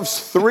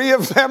playoffs, 3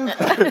 of them,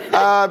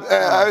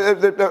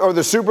 or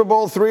the Super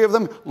Bowl, 3 of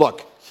them?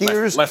 Look,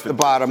 here's the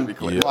bottom.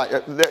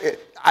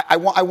 I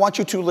want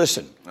you to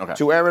listen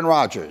to Aaron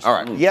Rodgers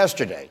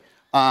yesterday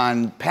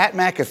on Pat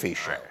McAfee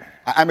show.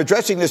 I'm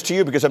addressing this to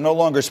you because I'm no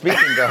longer speaking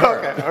to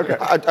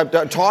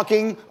her.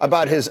 Talking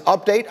about his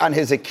update on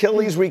his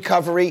Achilles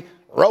recovery.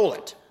 Roll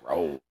it.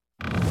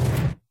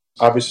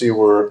 Obviously,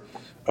 we're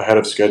ahead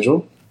of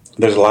schedule.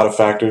 There's a lot of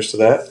factors to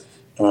that.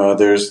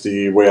 There's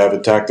the way I've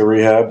attacked the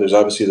rehab. There's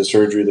obviously the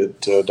surgery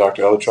that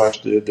Dr.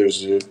 Elitrosh did.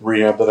 There's the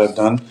rehab that I've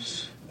done,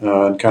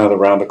 and kind of the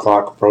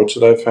round-the-clock approach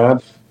that I've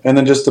had. And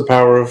then just the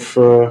power of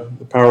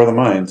the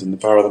mind and the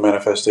power of the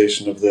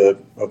manifestation of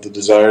the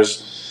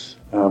desires.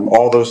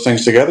 All those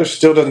things together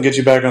still doesn't get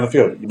you back on the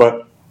field.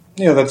 But,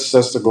 that's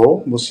the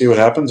goal. We'll see what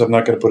happens. I'm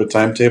not going to put a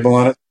timetable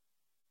on it.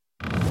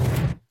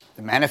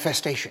 The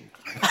manifestation.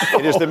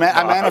 It is I'm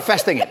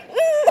manifesting it.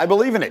 I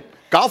believe in it.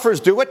 Golfers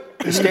do it.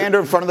 They stand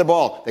in front of the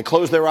ball. They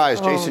close their eyes.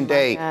 Jason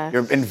Day,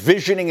 you're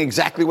envisioning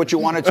exactly what you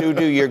want it to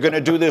do. You're going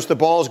to do this. The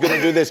ball's going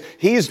to do this.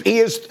 He is.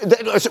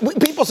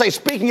 People say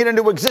speaking it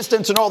into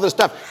existence and all this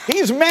stuff.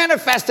 He's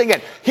manifesting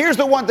it. Here's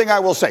the one thing I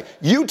will say.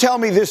 You tell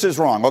me this is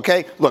wrong,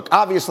 okay? Look,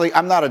 obviously,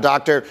 I'm not a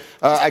doctor.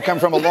 I come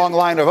from a long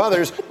line of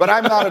others, but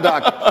I'm not a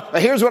doctor.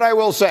 But here's what I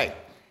will say.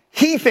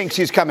 He thinks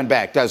he's coming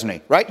back, doesn't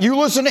he? Right? You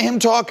listen to him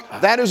talk.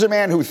 That is a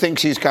man who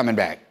thinks he's coming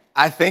back.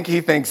 I think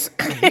he thinks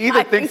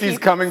either thinks he's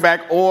coming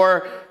back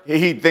or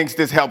he thinks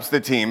this helps the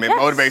team. It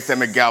motivates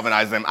them and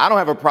galvanizes them. I don't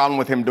have a problem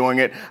with him doing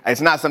it. It's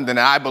not something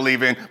that I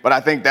believe in, but I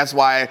think that's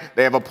why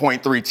they have a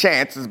 0.3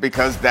 chance is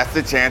because that's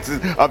the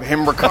chances of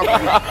him recovering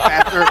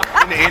faster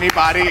than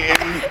anybody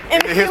in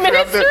the history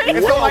of the.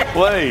 It's like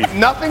played.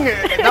 Nothing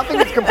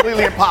is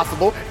completely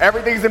impossible.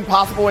 Everything's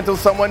impossible until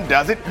someone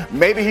does it.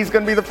 Maybe he's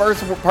going to be the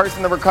first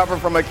person to recover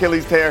from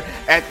Achilles tear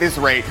at this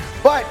rate,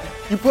 but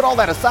you put all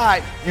that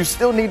aside, you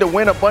still need to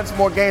win a bunch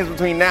more games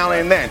between now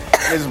and then.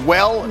 As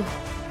well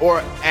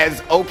or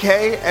as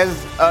okay as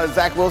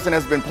Zach Wilson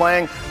has been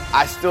playing,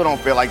 I still don't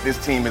feel like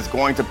this team is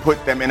going to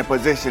put them in a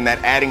position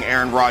that adding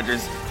Aaron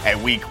Rodgers at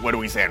week,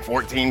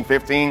 14,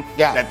 15,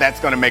 that's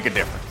going to make a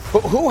difference.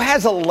 Who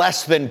has a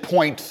less than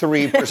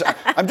 0.3%?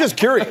 I'm just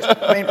curious.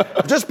 I mean,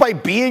 just by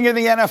being in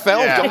the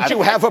NFL, don't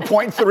you have a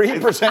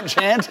 0.3%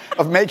 chance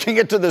of making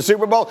it to the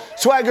Super Bowl?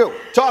 Swagoo,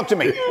 talk to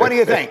me. What do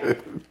you think?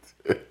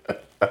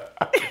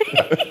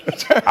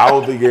 I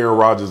don't think Aaron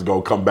Rodgers is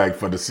going to come back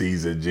for the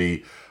season,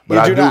 G. But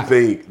I do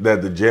think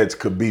that the Jets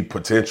could be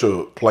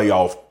potential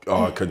playoff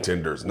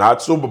contenders.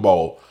 Not Super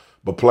Bowl,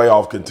 but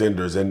playoff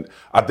contenders. And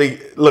I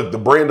think, look, the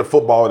brand of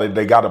football that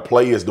they got to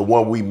play is the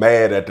one we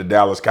mad at the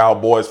Dallas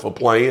Cowboys for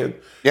playing.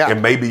 Yeah.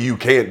 And maybe you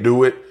can't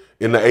do it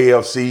in the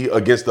AFC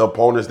against the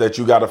opponents that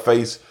you got to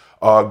face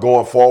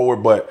going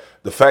forward. But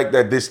the fact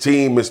that this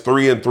team is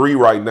 3-3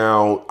 right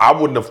now, I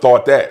wouldn't have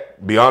thought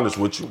that, be honest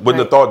with you. Wouldn't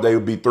have thought they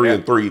would be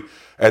 3-3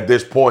 at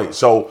this point.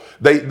 So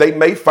they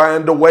may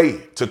find a way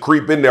to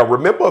creep in there.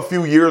 Remember a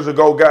few years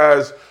ago,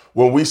 guys,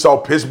 when we saw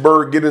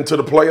Pittsburgh get into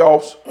the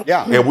playoffs?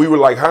 Yeah. And we were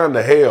like, how in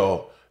the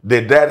hell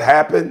did that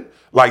happen?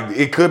 Like,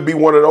 it could be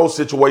one of those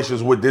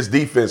situations with this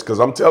defense, because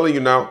I'm telling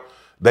you now,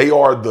 they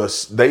are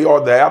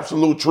the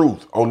absolute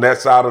truth on that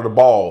side of the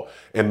ball.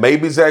 And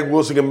maybe Zach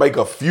Wilson can make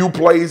a few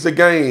plays a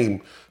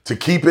game to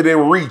keep it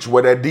in reach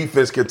where that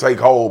defense can take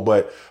hold.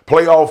 But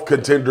playoff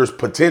contenders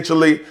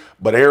potentially,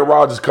 but Aaron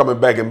Rodgers coming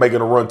back and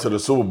making a run to the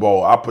Super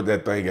Bowl, I put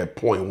that thing at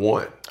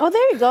 0.1. Oh,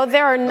 there you go.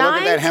 There are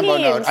 9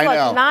 teams.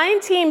 Look, 9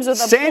 teams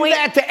with a Send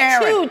that to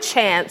Aaron. 0.2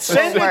 chance.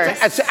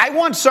 I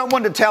want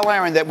someone to tell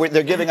Aaron that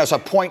they're giving us a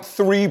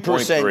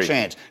 0.3%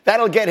 chance.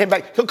 That'll get him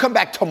back. He'll come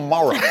back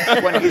tomorrow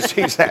when he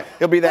sees that.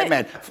 He'll be that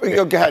man.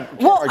 Go ahead.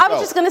 Well, I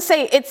was just going to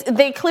say,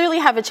 they clearly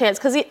have a chance,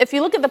 because if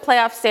you look at the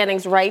playoff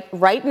standings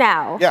right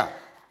now,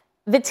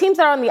 the teams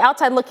that are on the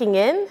outside looking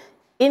in,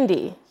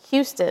 Indy,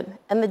 Houston,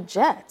 and the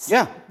Jets.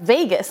 Yeah.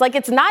 Vegas. Like,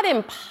 it's not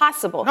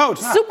impossible. No,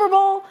 it's not. Super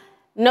Bowl,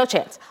 no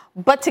chance.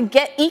 But to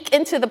eke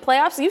into the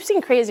playoffs, you've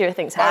seen crazier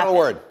things happen. Final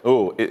word.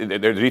 Oh,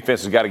 their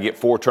defense has got to get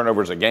 4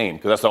 turnovers a game,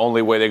 because that's the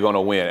only way they're going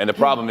to win. And the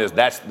problem is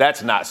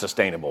that's not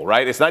sustainable,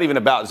 right? It's not even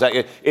about Zach.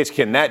 It's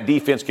can that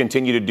defense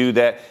continue to do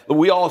that?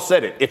 We all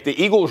said it. If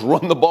the Eagles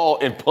run the ball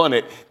and punt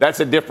it, that's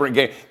a different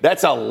game.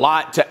 That's a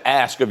lot to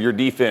ask of your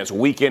defense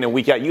week in and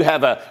week out. You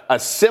have a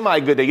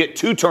semi-good, they get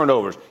 2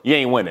 turnovers, you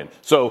ain't winning.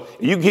 So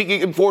you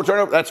get 4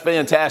 turnovers, that's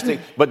fantastic.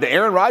 But the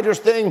Aaron Rodgers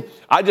thing,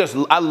 I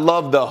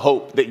love the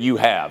hope that you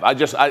have.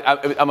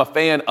 I'm a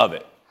fan of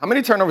it. How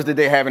many turnovers did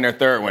they have in their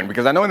third one?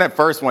 Because I know in that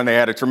first one they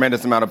had a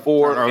tremendous amount of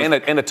 4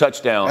 and a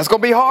touchdown. That's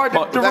going to be hard.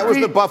 That was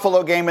the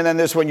Buffalo game, and then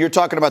this one, you're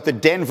talking about the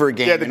Denver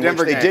game, which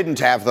they didn't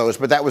have those,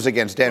 but that was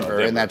against Denver,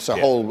 and that's a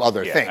whole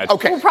other thing.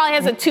 Okay. Who probably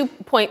has a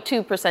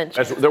 2.2%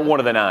 chance. They're one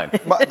of the 9.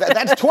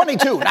 That's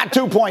 22, not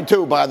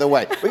 2.2, by the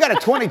way. We got a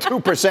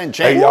 22% chance.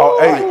 Hey, y'all,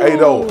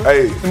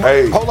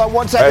 hey. Hold on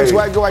 1 second,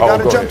 Swaggo. I got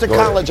to jump to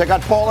college. I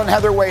got Paul and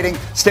Heather waiting.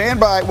 Stand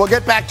by. We'll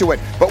get back to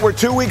it. But we're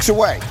 2 weeks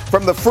away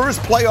from the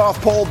first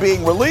playoff poll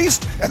being released,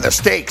 and the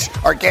stakes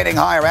are getting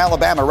higher.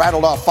 Alabama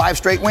rattled off 5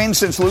 straight wins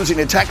since losing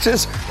to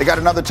Texas. They got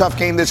another tough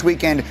game this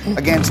weekend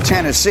against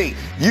Tennessee.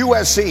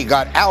 USC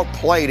got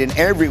outplayed in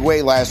every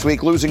way last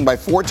week, losing by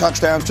 4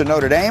 touchdowns to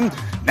Notre Dame.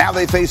 Now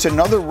they face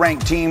another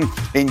ranked team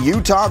in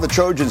Utah. The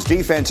Trojans'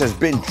 defense has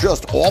been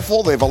just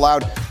awful. They've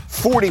allowed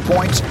 40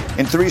 points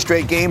in 3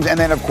 straight games. And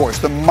then, of course,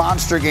 the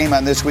monster game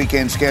on this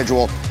weekend's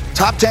schedule.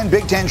 Top 10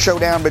 Big Ten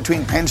showdown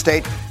between Penn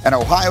State and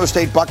Ohio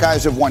State.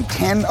 Buckeyes have won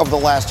 10 of the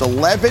last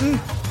 11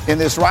 in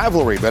this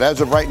rivalry. But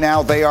as of right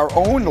now, they are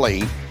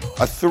only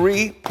a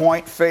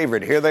 3-point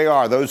favorite. Here they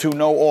are, those who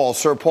know all,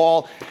 Sir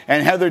Paul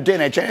and Heather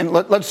Dinich. And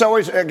let's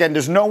always, again,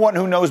 there's no one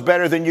who knows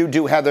better than you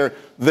do, Heather,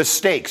 the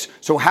stakes.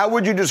 So how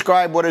would you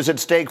describe what is at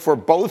stake for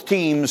both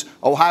teams,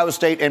 Ohio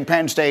State and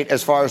Penn State,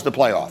 as far as the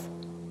playoff?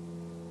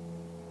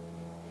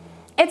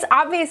 It's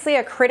obviously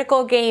a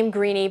critical game,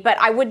 Greeny, but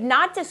I would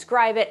not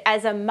describe it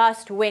as a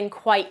must-win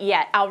quite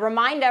yet. I'll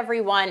remind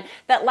everyone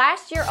that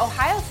last year,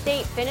 Ohio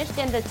State finished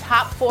in the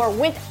top 4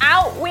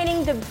 without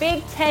winning the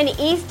Big Ten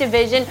East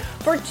Division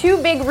for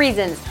 2 big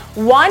reasons.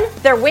 One,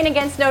 their win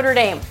against Notre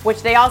Dame,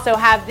 which they also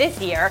have this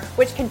year,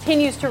 which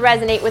continues to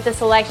resonate with the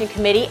selection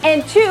committee.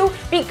 And 2,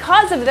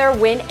 because of their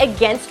win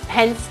against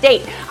Penn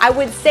State. I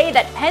would say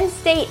that Penn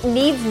State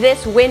needs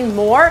this win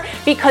more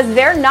because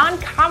their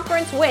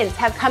non-conference wins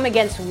have come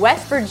against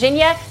West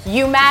Virginia,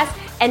 UMass,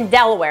 and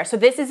Delaware. So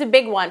this is a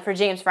big one for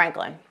James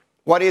Franklin.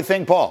 What do you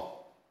think, Paul?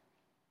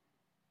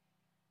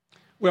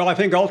 Well, I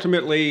think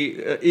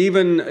ultimately,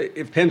 even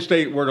if Penn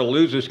State were to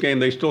lose this game,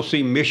 they still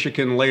see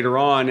Michigan later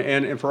on.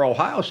 And for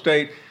Ohio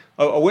State,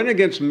 a win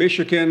against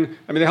Michigan,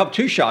 I mean, they have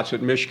 2 shots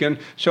at Michigan.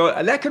 So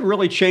that could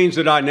really change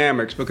the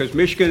dynamics because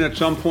Michigan at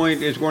some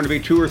point is going to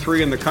be 2 or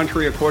 3 in the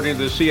country, according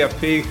to the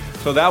CFP.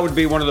 So that would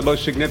be one of the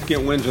most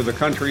significant wins of the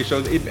country. So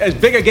as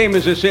big a game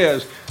as this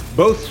is,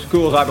 both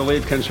schools, I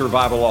believe, can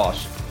survive a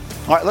loss.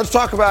 All right, let's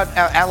talk about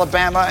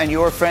Alabama and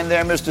your friend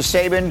there, Mr.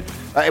 Saban.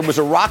 It was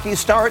a rocky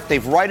start.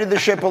 They've righted the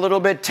ship a little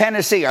bit.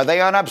 Tennessee, are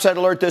they on upset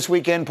alert this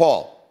weekend,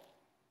 Paul?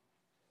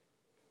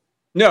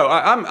 No,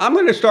 I'm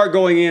going to start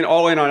going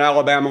all in on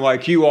Alabama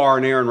like you are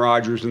and Aaron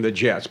Rodgers and the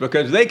Jets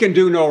because they can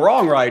do no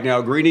wrong right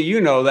now, Greeny. You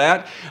know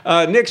that.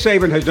 Nick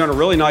Saban has done a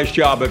really nice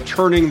job of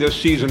turning this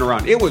season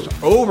around. It was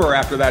over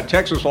after that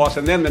Texas loss,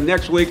 and then the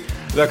next week,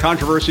 the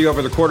controversy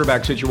over the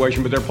quarterback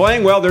situation. But they're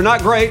playing well. They're not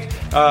great.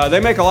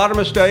 They make a lot of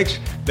mistakes.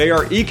 They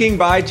are eking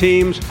by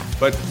teams,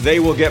 but they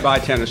will get by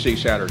Tennessee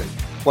Saturday.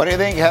 What do you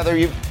think, Heather?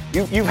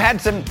 You've had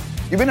some.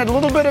 You've been a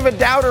little bit of a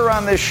doubter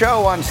on this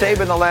show on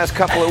Saban the last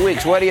couple of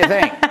weeks. What do you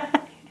think?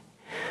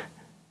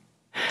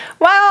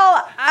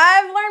 Well,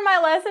 I've learned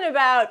my lesson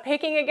about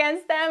picking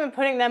against them and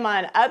putting them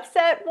on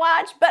upset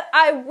watch, but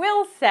I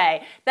will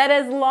say that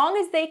as long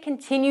as they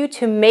continue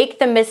to make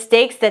the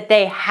mistakes that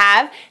they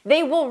have,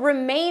 they will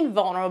remain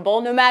vulnerable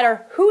no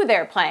matter who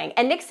they're playing.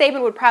 And Nick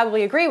Saban would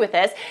probably agree with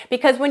this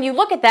because when you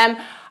look at them,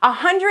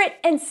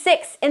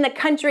 106 in the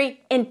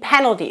country in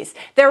penalties.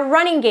 Their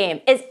running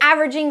game is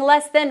averaging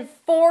less than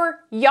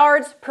 4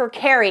 yards per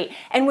carry.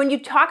 And when you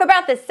talk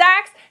about the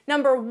sacks,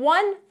 number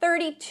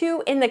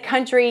 132 in the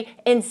country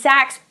in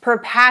sacks per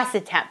pass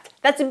attempt.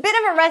 That's a bit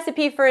of a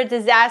recipe for a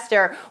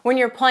disaster when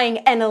you're playing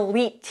an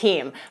elite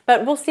team.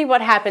 But we'll see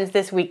what happens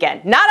this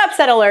weekend. Not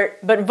upset alert,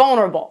 but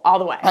vulnerable all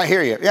the way. I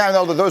hear you. Yeah, I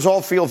know that those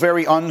all feel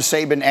very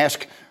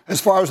un-Saban-esque as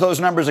far as those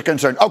numbers are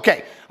concerned.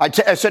 Okay, I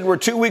said we're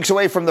 2 weeks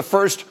away from the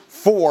first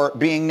 4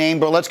 being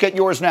named, but let's get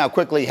yours now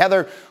quickly.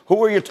 Heather,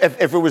 who are your,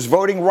 if it was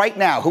voting right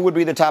now, who would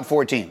be the top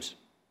 4 teams?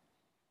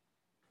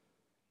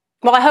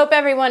 Well, I hope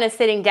everyone is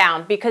sitting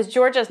down because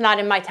Georgia's not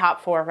in my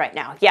top 4 right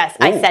now. Yes,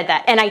 I said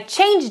that. And I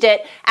changed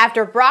it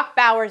after Brock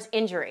Bowers'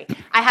 injury.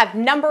 I have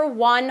number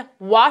 1,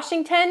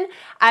 Washington.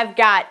 I've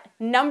got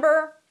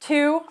number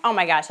 2. Oh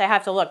my gosh, I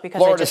have to look because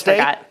Florida I just State?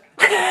 forgot.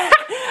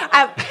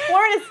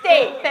 Florida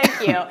State,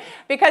 thank you,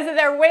 because of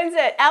their wins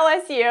at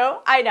LSU.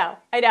 I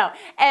know.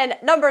 And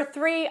number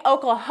 3,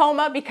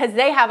 Oklahoma, because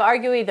they have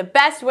arguably the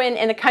best win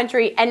in the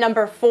country. And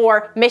number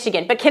 4,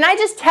 Michigan. But can I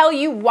just tell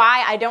you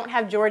why I don't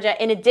have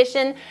Georgia in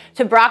addition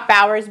to Brock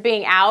Bowers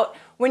being out?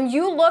 When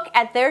you look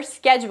at their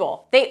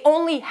schedule, they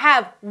only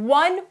have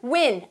 1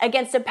 win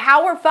against a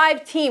Power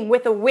 5 team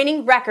with a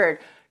winning record.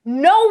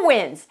 No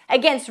wins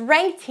against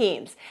ranked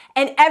teams.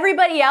 And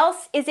everybody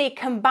else is a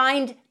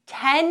combined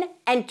 10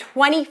 and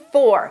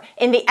 24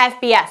 in the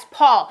FBS.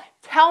 Paul,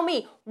 tell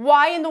me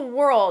why in the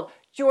world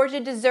Georgia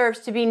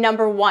deserves to be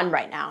number 1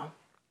 right now.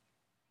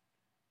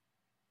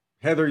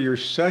 Heather, you're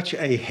such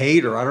a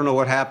hater. I don't know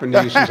what happened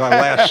to you since I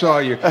last saw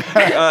you.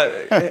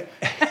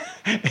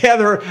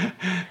 Heather,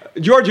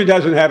 Georgia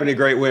doesn't have any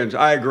great wins.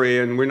 I agree,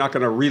 and we're not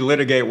going to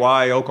relitigate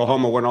why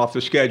Oklahoma went off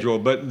the schedule,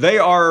 but they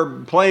are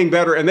playing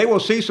better, and they will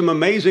see some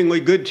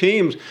amazingly good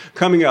teams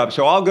coming up.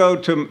 So I'll go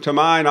to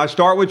mine. I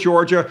start with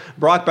Georgia,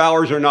 Brock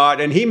Bowers or not,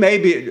 and he may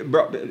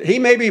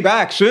be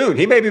back soon.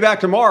 He may be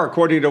back tomorrow,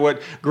 according to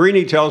what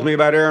Greeny tells me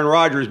about Aaron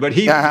Rodgers, but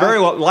he very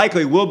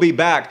likely will be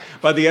back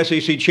by the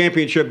SEC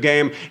championship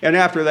game, and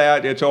after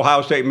that, it's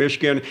Ohio State,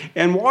 Michigan,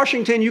 and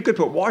Washington. You could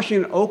put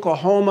Washington,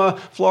 Oklahoma,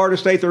 Florida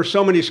State. There's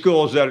so many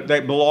schools that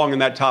belong in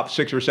that top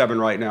 6 or 7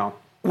 right now.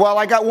 Well,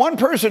 I got one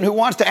person who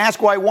wants to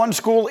ask why one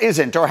school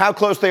isn't or how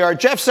close they are.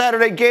 Jeff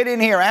Saturday, get in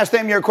here. Ask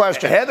them your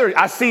question. Heather,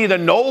 I see the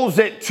Noles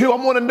at 2. I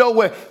want to know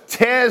where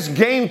Tez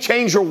Game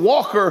Changer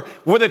Walker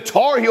with the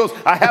Tar Heels.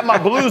 I had my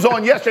Blues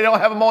on yesterday. I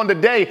don't have them on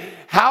today.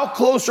 How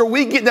close are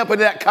we getting up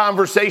into that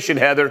conversation,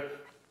 Heather?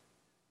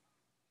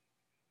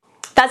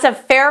 That's a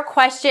fair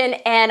question,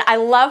 and I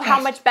love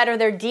how much better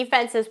their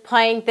defense is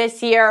playing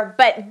this year,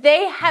 but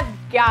they have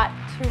got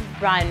to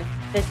run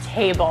the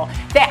table.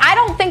 I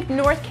don't think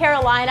North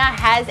Carolina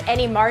has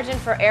any margin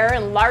for error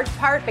in large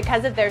part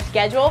because of their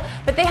schedule,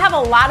 but they have a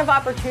lot of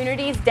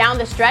opportunities down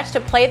the stretch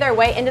to play their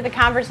way into the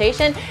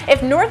conversation.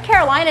 If North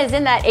Carolina is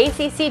in that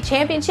ACC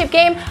championship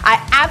game,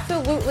 I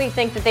absolutely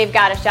think that they've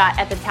got a shot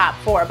at the top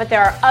 4, but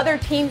there are other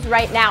teams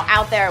right now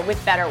out there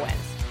with better wins.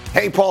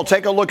 Hey, Paul,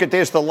 take a look at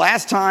this. The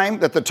last time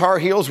that the Tar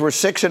Heels were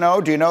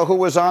 6-0, do you know who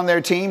was on their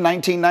team?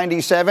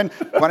 1997.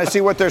 Want to see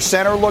what their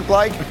center looked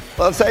like?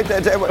 Let's take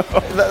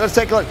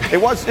a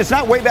look. It's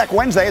not way back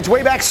Wednesday. It's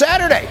way back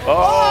Saturday.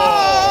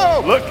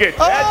 Oh, look at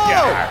that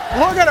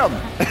guy. Look at him.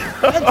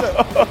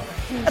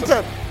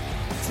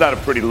 It's not a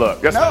pretty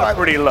look. That's not a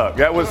pretty look.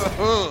 That was.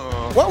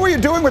 What were you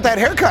doing with that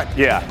haircut?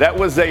 Yeah, that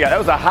was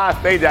a high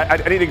fade. I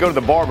need to go to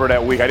the barber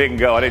that week. I didn't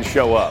go. I didn't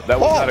show up. That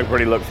was not a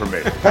pretty look for me.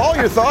 Paul,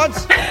 your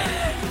thoughts?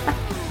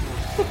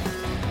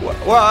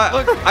 Well,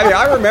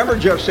 I remember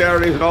Jeff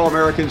Saturday as an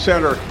All-American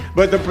center,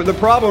 but the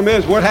problem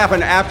is what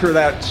happened after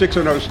that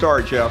 6-0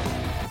 start, Jeff?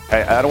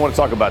 Hey, I don't want to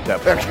talk about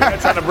that. I'm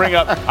not trying to bring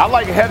up. I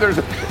like Heather's.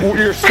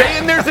 You're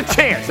saying there's a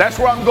chance. That's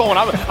where I'm going.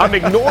 I'm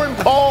ignoring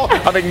Paul.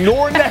 I'm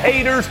ignoring the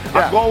haters.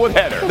 I'm going with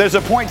Heather. There's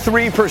a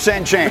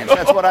 0.3% chance.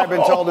 That's what I've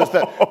been told is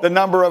the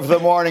number of the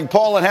morning.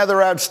 Paul and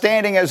Heather,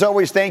 outstanding as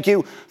always. Thank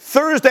you.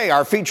 Thursday,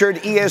 our featured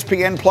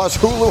ESPN Plus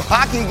Hulu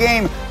hockey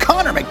game.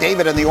 Connor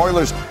McDavid and the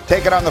Oilers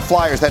taking on the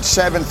Flyers. That's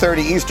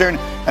 7:30 Eastern.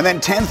 And then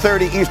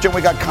 10:30 Eastern,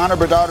 we got Connor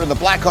Bedard and the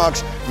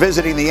Blackhawks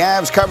visiting the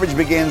Avs. Coverage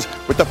begins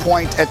with the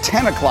point at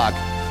 10 o'clock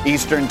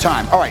Eastern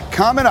time. All right,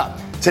 coming up,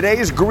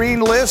 today's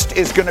green list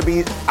is going to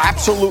be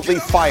absolutely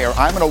fire.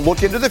 I'm going to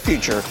look into the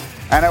future,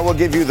 and I will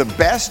give you the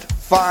best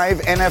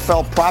 5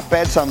 NFL prop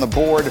bets on the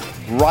board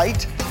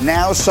right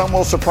now. Some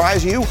will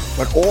surprise you,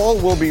 but all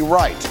will be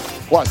right.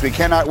 Plus, we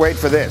cannot wait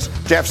for this.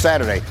 Jeff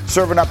Saturday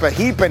serving up a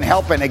heap and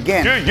helping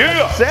again.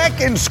 Yeah.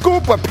 Second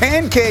scoop of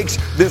pancakes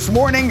this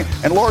morning,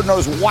 and Lord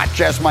knows what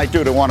Jess might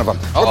do to one of them.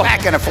 We're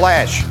back in a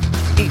flash.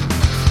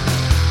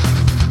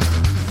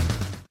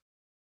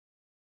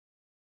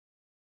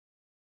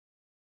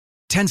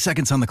 10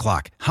 seconds on the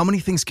clock. How many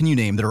things can you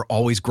name that are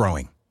always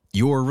growing?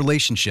 Your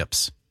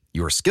relationships,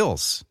 your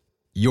skills,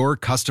 your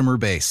customer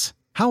base.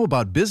 How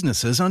about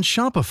businesses on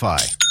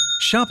Shopify?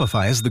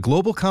 Shopify is the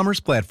global commerce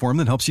platform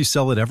that helps you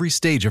sell at every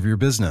stage of your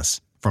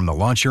business. From the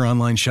launch your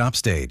online shop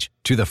stage,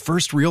 to the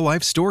first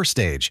real-life store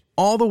stage,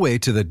 all the way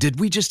to the did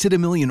we just hit a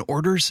million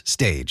orders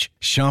stage.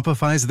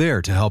 Shopify's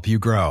there to help you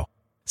grow.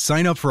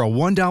 Sign up for a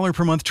 $1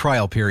 per month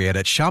trial period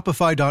at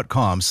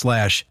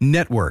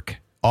shopify.com/network,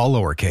 all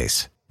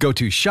lowercase. Go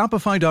to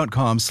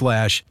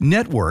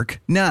shopify.com/network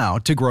now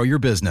to grow your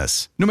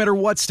business, no matter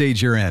what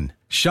stage you're in.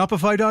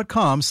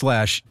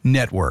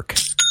 Shopify.com/network.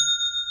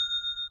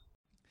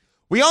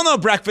 We all know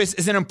breakfast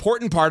is an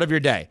important part of your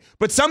day,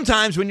 but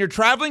sometimes when you're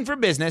traveling for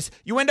business,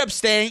 you end up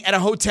staying at a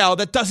hotel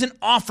that doesn't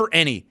offer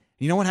any.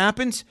 You know what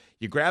happens?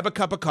 You grab a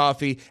cup of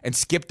coffee and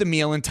skip the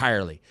meal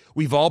entirely.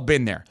 We've all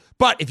been there.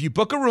 But if you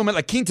book a room at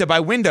La Quinta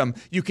by Wyndham,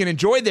 you can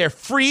enjoy their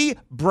free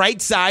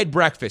Bright Side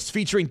breakfast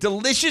featuring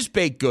delicious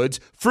baked goods,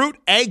 fruit,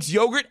 eggs,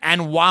 yogurt,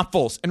 and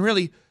waffles. And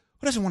really,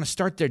 who doesn't want to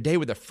start their day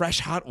with a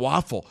fresh, hot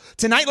waffle?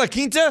 Tonight, La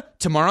Quinta,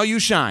 tomorrow you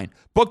shine.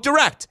 Book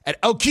direct at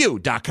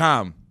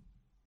LQ.com.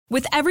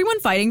 With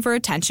everyone fighting for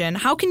attention,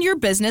 how can your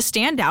business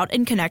stand out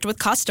and connect with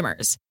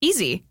customers?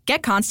 Easy.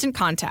 Get Constant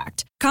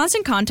Contact.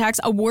 Constant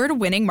Contact's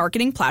award-winning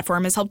marketing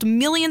platform has helped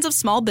millions of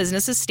small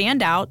businesses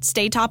stand out,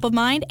 stay top of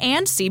mind,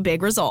 and see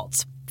big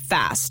results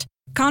fast.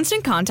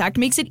 Constant Contact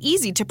makes it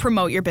easy to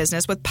promote your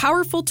business with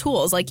powerful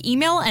tools like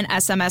email and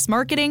SMS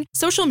marketing,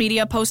 social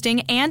media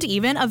posting, and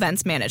even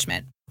events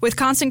management. With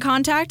Constant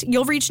Contact,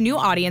 you'll reach new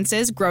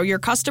audiences, grow your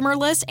customer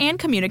list, and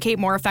communicate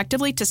more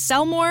effectively to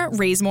sell more,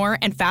 raise more,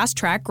 and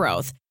fast-track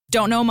growth.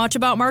 Don't know much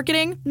about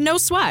marketing? No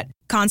sweat.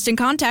 Constant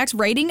Contact's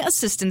writing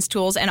assistance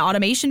tools and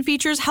automation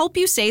features help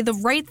you say the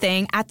right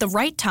thing at the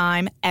right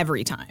time,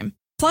 every time.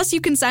 Plus,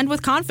 you can send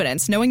with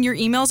confidence, knowing your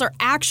emails are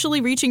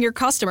actually reaching your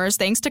customers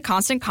thanks to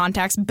Constant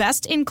Contact's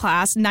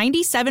best-in-class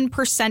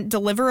 97%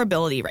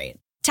 deliverability rate.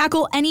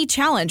 Tackle any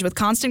challenge with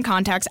Constant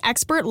Contact's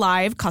expert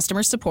live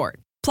customer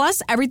support.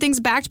 Plus, everything's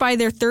backed by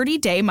their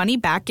 30-day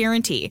money-back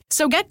guarantee.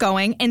 So get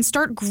going and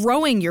start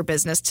growing your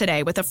business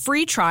today with a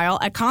free trial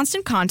at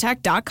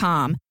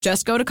ConstantContact.com.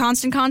 Just go to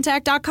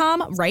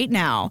ConstantContact.com right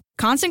now.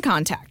 Constant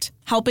Contact,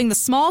 helping the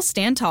small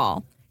stand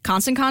tall.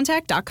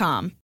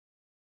 ConstantContact.com.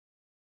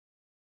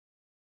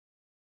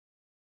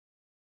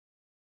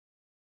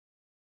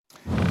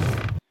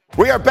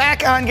 We are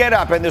back on Get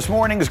Up, and this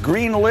morning's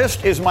green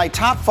list is my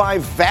top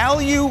 5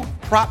 value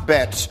prop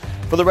bets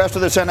for the rest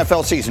of this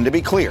NFL season. To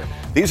be clear,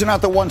 these are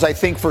not the ones I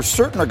think for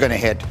certain are going to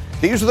hit.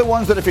 These are the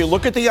ones that, if you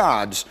look at the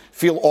odds,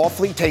 feel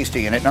awfully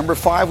tasty. And at number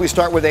 5, we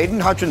start with Aiden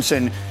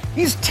Hutchinson.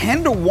 He's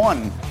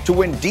 10-1 to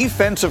win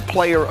Defensive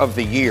Player of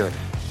the Year.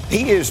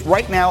 He is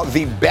right now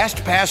the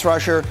best pass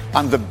rusher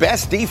on the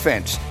best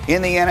defense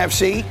in the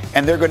NFC,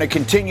 and they're going to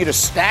continue to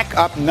stack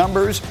up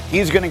numbers.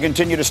 He's going to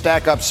continue to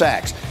stack up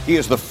sacks. He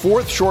is the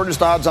 4th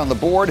shortest odds on the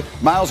board.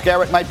 Myles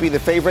Garrett might be the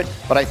favorite,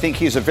 but I think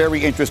he's a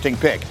very interesting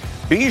pick.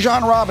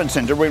 Bijan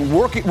Robinson to win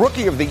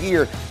Rookie of the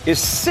Year is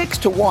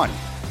 6-1.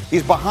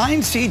 He's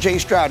behind C.J.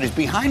 Stroud. He's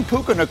behind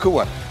Puka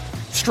Nacua.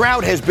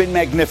 Stroud has been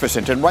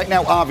magnificent, and right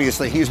now,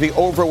 obviously, he's the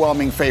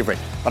overwhelming favorite.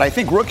 But I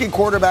think rookie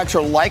quarterbacks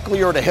are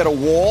likelier to hit a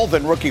wall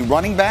than rookie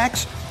running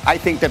backs. I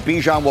think that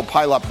Bijan will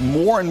pile up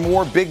more and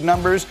more big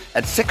numbers.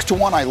 At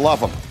 6-1, I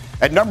love him.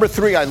 At number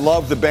 3, I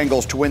love the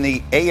Bengals to win the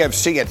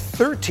AFC at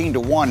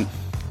 13-1.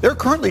 They're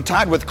currently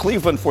tied with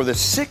Cleveland for the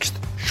 6th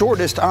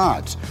shortest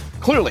odds.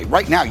 Clearly,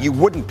 right now, you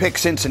wouldn't pick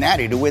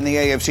Cincinnati to win the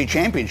AFC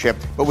Championship,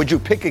 but would you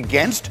pick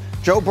against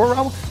Joe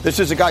Burrow? This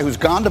is a guy who's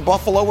gone to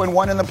Buffalo and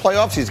won in the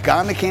playoffs. He's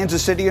gone to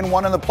Kansas City and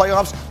won in the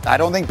playoffs. I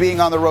don't think being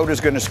on the road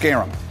is going to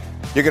scare him.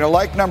 You're going to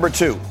like number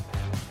 2.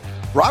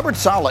 Robert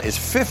Saleh is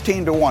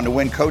 15-1 to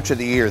win Coach of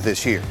the Year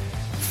this year.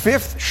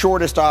 5th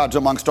shortest odds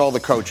amongst all the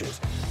coaches.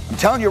 I'm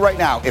telling you right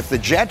now, if the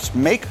Jets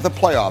make the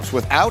playoffs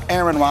without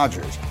Aaron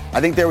Rodgers,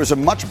 I think there was a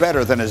much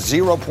better than a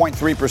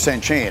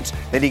 0.3% chance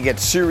that he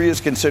gets serious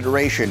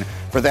consideration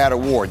for that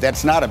award.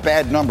 That's not a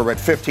bad number at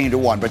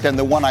 15-1. But then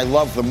the one I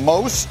love the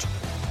most,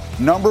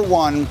 number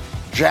one,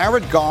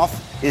 Jared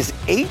Goff is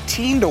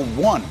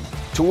 18-1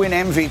 to win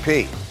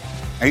MVP.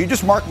 Now, you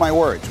just mark my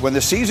words. When the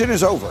season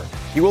is over,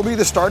 he will be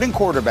the starting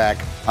quarterback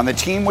on the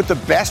team with the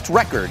best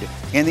record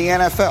in the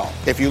NFL.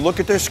 If you look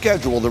at their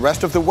schedule the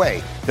rest of the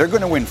way, they're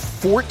going to win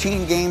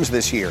 14 games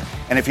this year.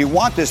 And if you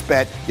want this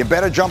bet, you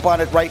better jump on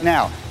it right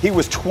now. He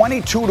was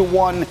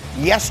 22-1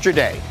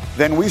 yesterday.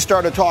 Then we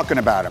started talking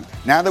about him.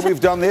 Now that we've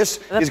done this,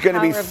 he's going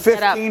to be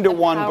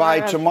 15-1 by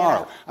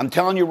tomorrow. I'm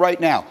telling you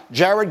right now,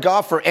 Jared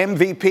Goff for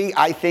MVP,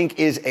 I think,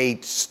 is a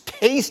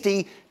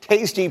tasty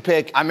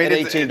pick at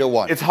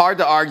 18-1. It's hard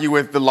to argue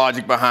with the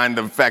logic behind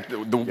the fact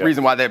that the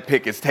reason why that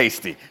pick is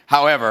tasty.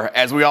 However,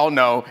 as we all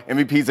know,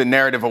 MVP is a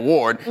narrative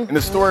award, and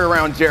the story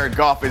around Jared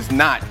Goff is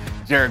not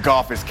Jared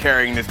Goff is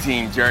carrying this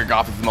team. Jared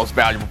Goff is the most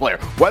valuable player.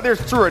 Whether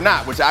it's true or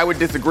not, which I would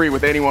disagree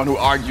with anyone who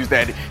argues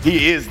that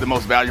he is the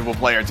most valuable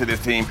player to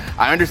this team.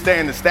 I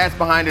understand the stats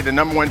behind it, the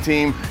number one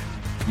team.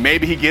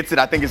 Maybe he gets it.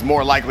 I think it's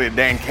more likely that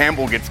Dan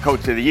Campbell gets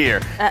Coach of the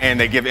Year and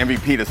they give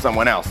MVP to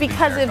someone else.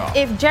 Because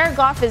if Jared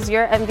Goff is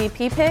your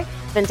MVP pick,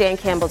 then Dan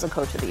Campbell's a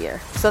Coach of the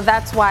Year. So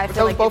that's why I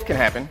feel like both can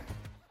happen.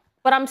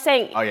 But I'm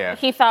saying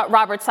he thought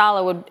Robert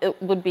Saleh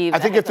would be. I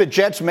think if the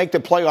Jets make the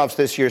playoffs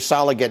this year,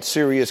 Saleh gets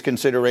serious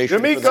consideration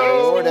for the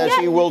award as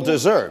he will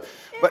deserve.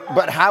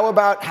 But how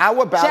about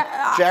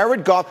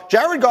Jared Goff?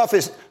 Jared Goff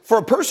is, for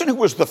a person who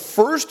was the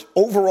first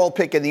overall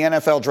pick in the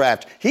NFL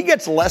draft, he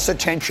gets less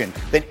attention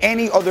than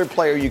any other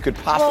player you could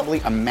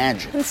possibly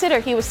imagine. Consider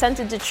he was sent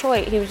to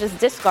Detroit. He was just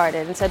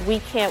discarded and said, we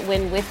can't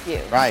win with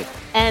you. Right.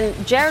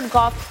 And Jared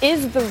Goff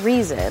is the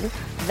reason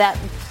that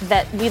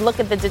we look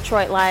at the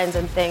Detroit Lions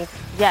and think,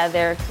 yeah,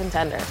 they're a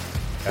contender.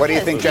 What do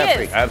you think,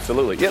 Jeffrey?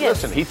 Absolutely. Yeah,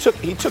 listen, he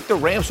took the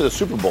Rams to the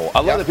Super Bowl.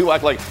 I love that people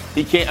act like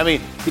he can't. I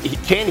mean,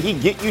 can he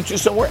get you to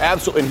somewhere?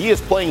 Absolutely. And he is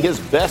playing his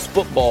best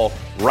football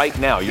right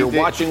now. You're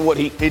watching what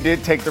he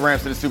did take the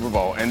Rams to the Super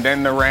Bowl, and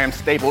then the Rams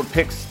stapled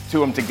picks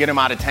to him to get him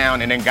out of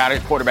town, and then got a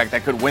quarterback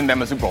that could win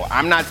them a Super Bowl.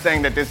 I'm not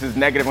saying that this is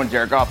negative on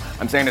Jared Goff.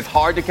 I'm saying it's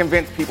hard to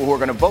convince people who are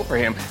going to vote for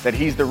him that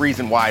he's the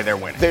reason why they're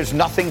winning. There's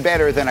nothing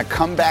better than a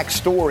comeback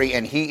story,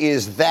 and he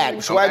is that.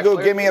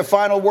 Swaggo, give me a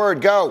final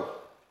word. Go.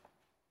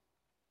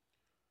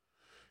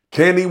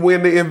 Can he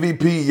win the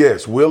MVP?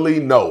 Yes. Will he?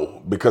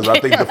 No. Because I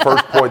think the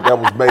first point that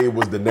was made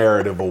was the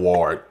narrative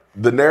award.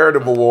 The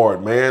narrative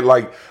award, man.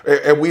 Like,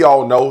 and we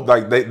all know,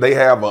 like, they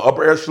have an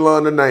upper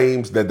echelon of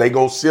names that they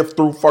gonna sift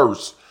through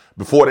first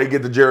before they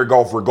get to Jared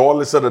Goff,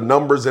 regardless of the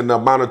numbers and the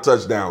amount of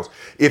touchdowns.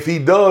 If he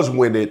does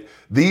win it,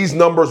 these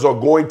numbers are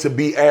going to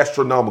be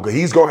astronomical.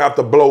 He's going to have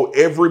to blow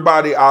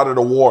everybody out of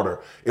the water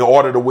in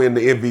order to win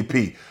the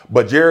MVP.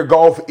 But Jared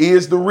Goff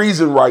is the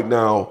reason right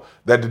now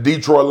that the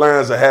Detroit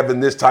Lions are having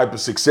this type of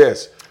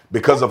success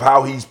because of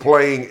how he's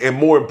playing and,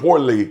 more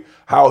importantly,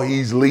 how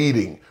he's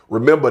leading.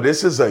 Remember,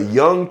 this is a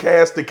young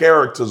cast of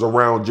characters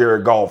around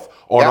Jared Goff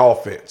on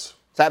offense.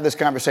 Let's have this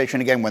conversation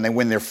again when they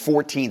win their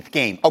 14th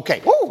game.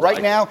 Okay, right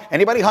now,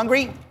 anybody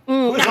hungry?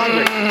 Who's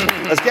hungry?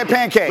 Let's get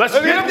pancakes. Let's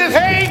get this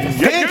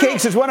cake.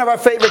 Pancakes is one of our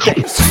favorite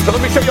things. So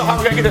let me show you how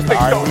we're going to get this thing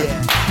started.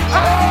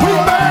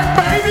 We're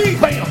back, baby.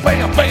 Bam,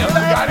 bam, bam. We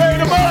got to eat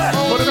them up.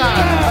 Put it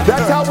on.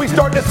 That's how we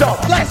start this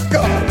off. Let's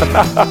go.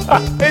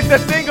 It's a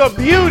thing of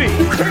beauty.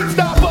 You can't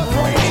stop us.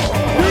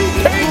 You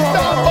can't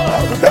stop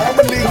us.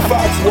 Dominique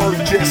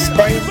Foxworth just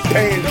spanked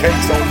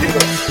pancakes on here.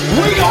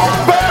 We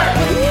are back.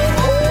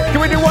 Can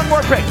we do one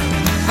more pick?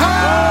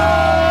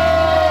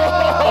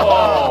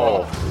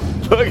 Oh.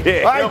 Look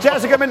at All right,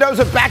 Jessica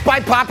Mendoza back by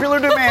popular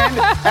demand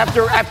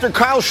after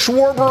Kyle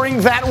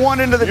Schwarbering that one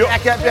into the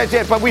jack. That's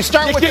it. But we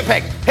start with the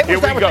pick. Here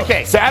we go.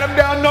 Sat him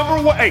down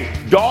number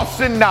 1.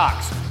 Dawson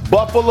Knox,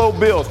 Buffalo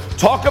Bills.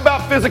 Talk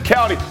about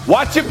physicality.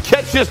 Watch him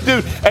catch this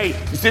dude. Hey,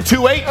 is it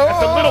 2-8?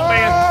 That's a little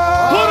man.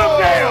 Put him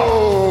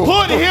down.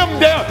 Put him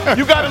down.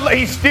 You got to.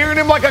 He's steering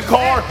him like a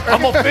car.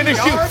 I'm gonna finish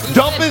you.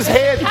 Dump his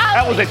head.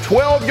 That was a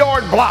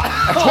 12-yard block.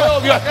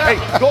 12-yard.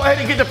 Hey, go ahead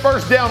and get the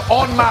first down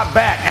on my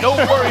back. No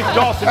worries,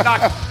 Dawson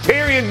Knox.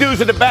 Carrying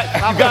dudes in the back.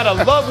 You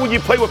gotta love when you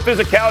play with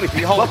physicality.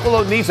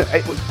 Buffalo needs it.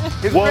 Hey,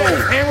 whoa.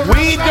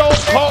 We don't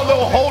call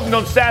no holding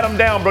them. Sat him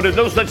down, bro. There's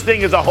no such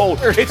thing as a hold.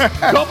 It's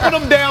dumping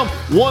them down.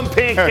 One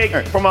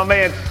pancake from my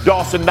man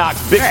Dawson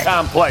Knox. Big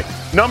time play.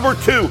 Number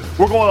 2,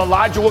 we're going to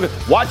Elijah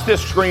Wilkins. Watch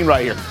this screen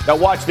right here. Now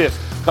watch this.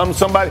 Comes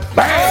somebody.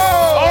 Bang!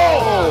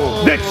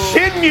 Oh! The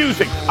chin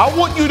music. I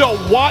want you to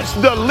watch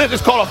the lift.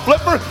 It's called a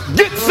flipper.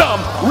 Get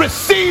some.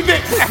 Receive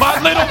it, my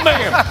little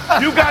man.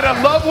 You got to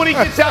love when he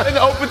gets out in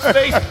the open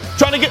space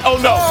trying to get, oh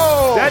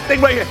no. That thing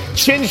right here.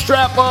 Chin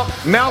strap up,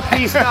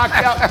 mouthpiece knocked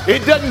out.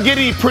 It doesn't get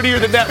any prettier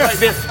than that right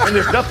there. And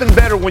there's nothing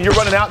better when you're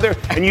running out there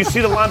and you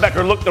see the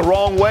linebacker look the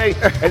wrong way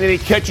and then he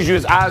catches you.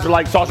 His eyes are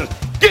like saucers.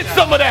 Get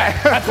some of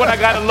that. That's what I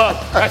got to love.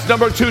 That's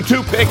number 2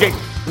 picking.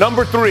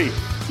 Number 3,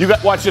 you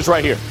got, watch this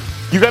right here.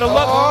 You got to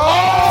love. Oh,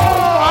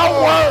 my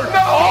word.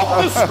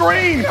 off the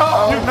screen. You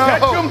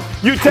catch him,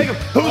 you take him.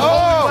 Who's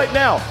holding right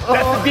now?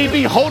 That's the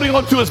DB holding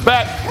onto his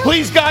back.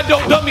 Please, God,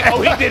 don't dump me.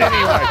 Oh, he did it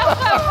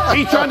anyway.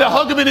 He's trying to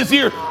hug him in his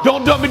ear.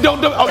 Don't dump me,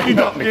 don't dump me. Oh, you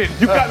dumped me.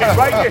 You got me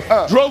right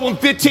there. Drove him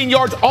 15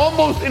 yards,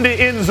 almost in the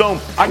end zone.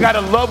 I got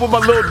to love when my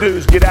little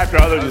dudes get after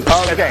others.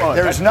 Okay,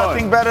 there's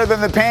nothing better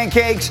than the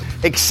pancakes,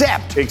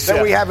 except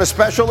that we have a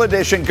special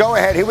edition. Go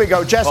ahead, here we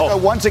go. Jessica,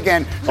 once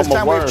again, this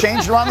time we've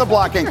changed around the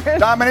blocking.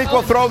 Dominique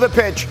will throw the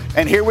pitch,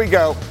 and here we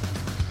go.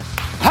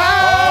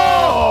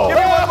 How? Give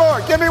me one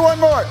more. Give me one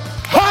more.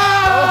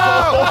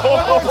 How?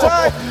 One more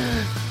time.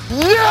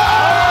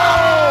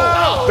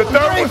 Yeah! The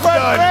third one's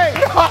done.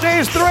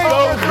 She's 3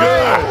 for 3.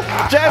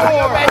 Good.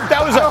 Jessica,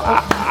 that was the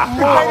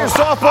greatest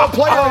softball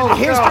player in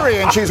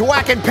history, and she's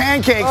whacking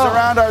pancakes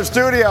around our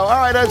studio. All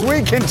right, as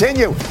we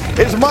continue,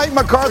 is Mike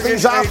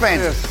McCarthy's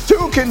offense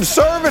too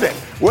conservative?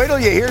 Wait till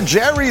you hear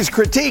Jerry's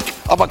critique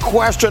of a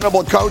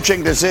questionable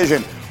coaching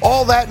decision.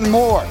 All that and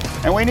more.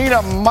 And we need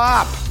a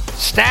mop.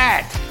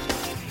 Stat.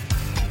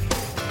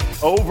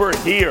 Over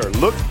here.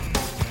 Look.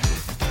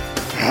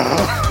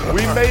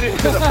 We made it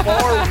to the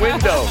far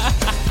window.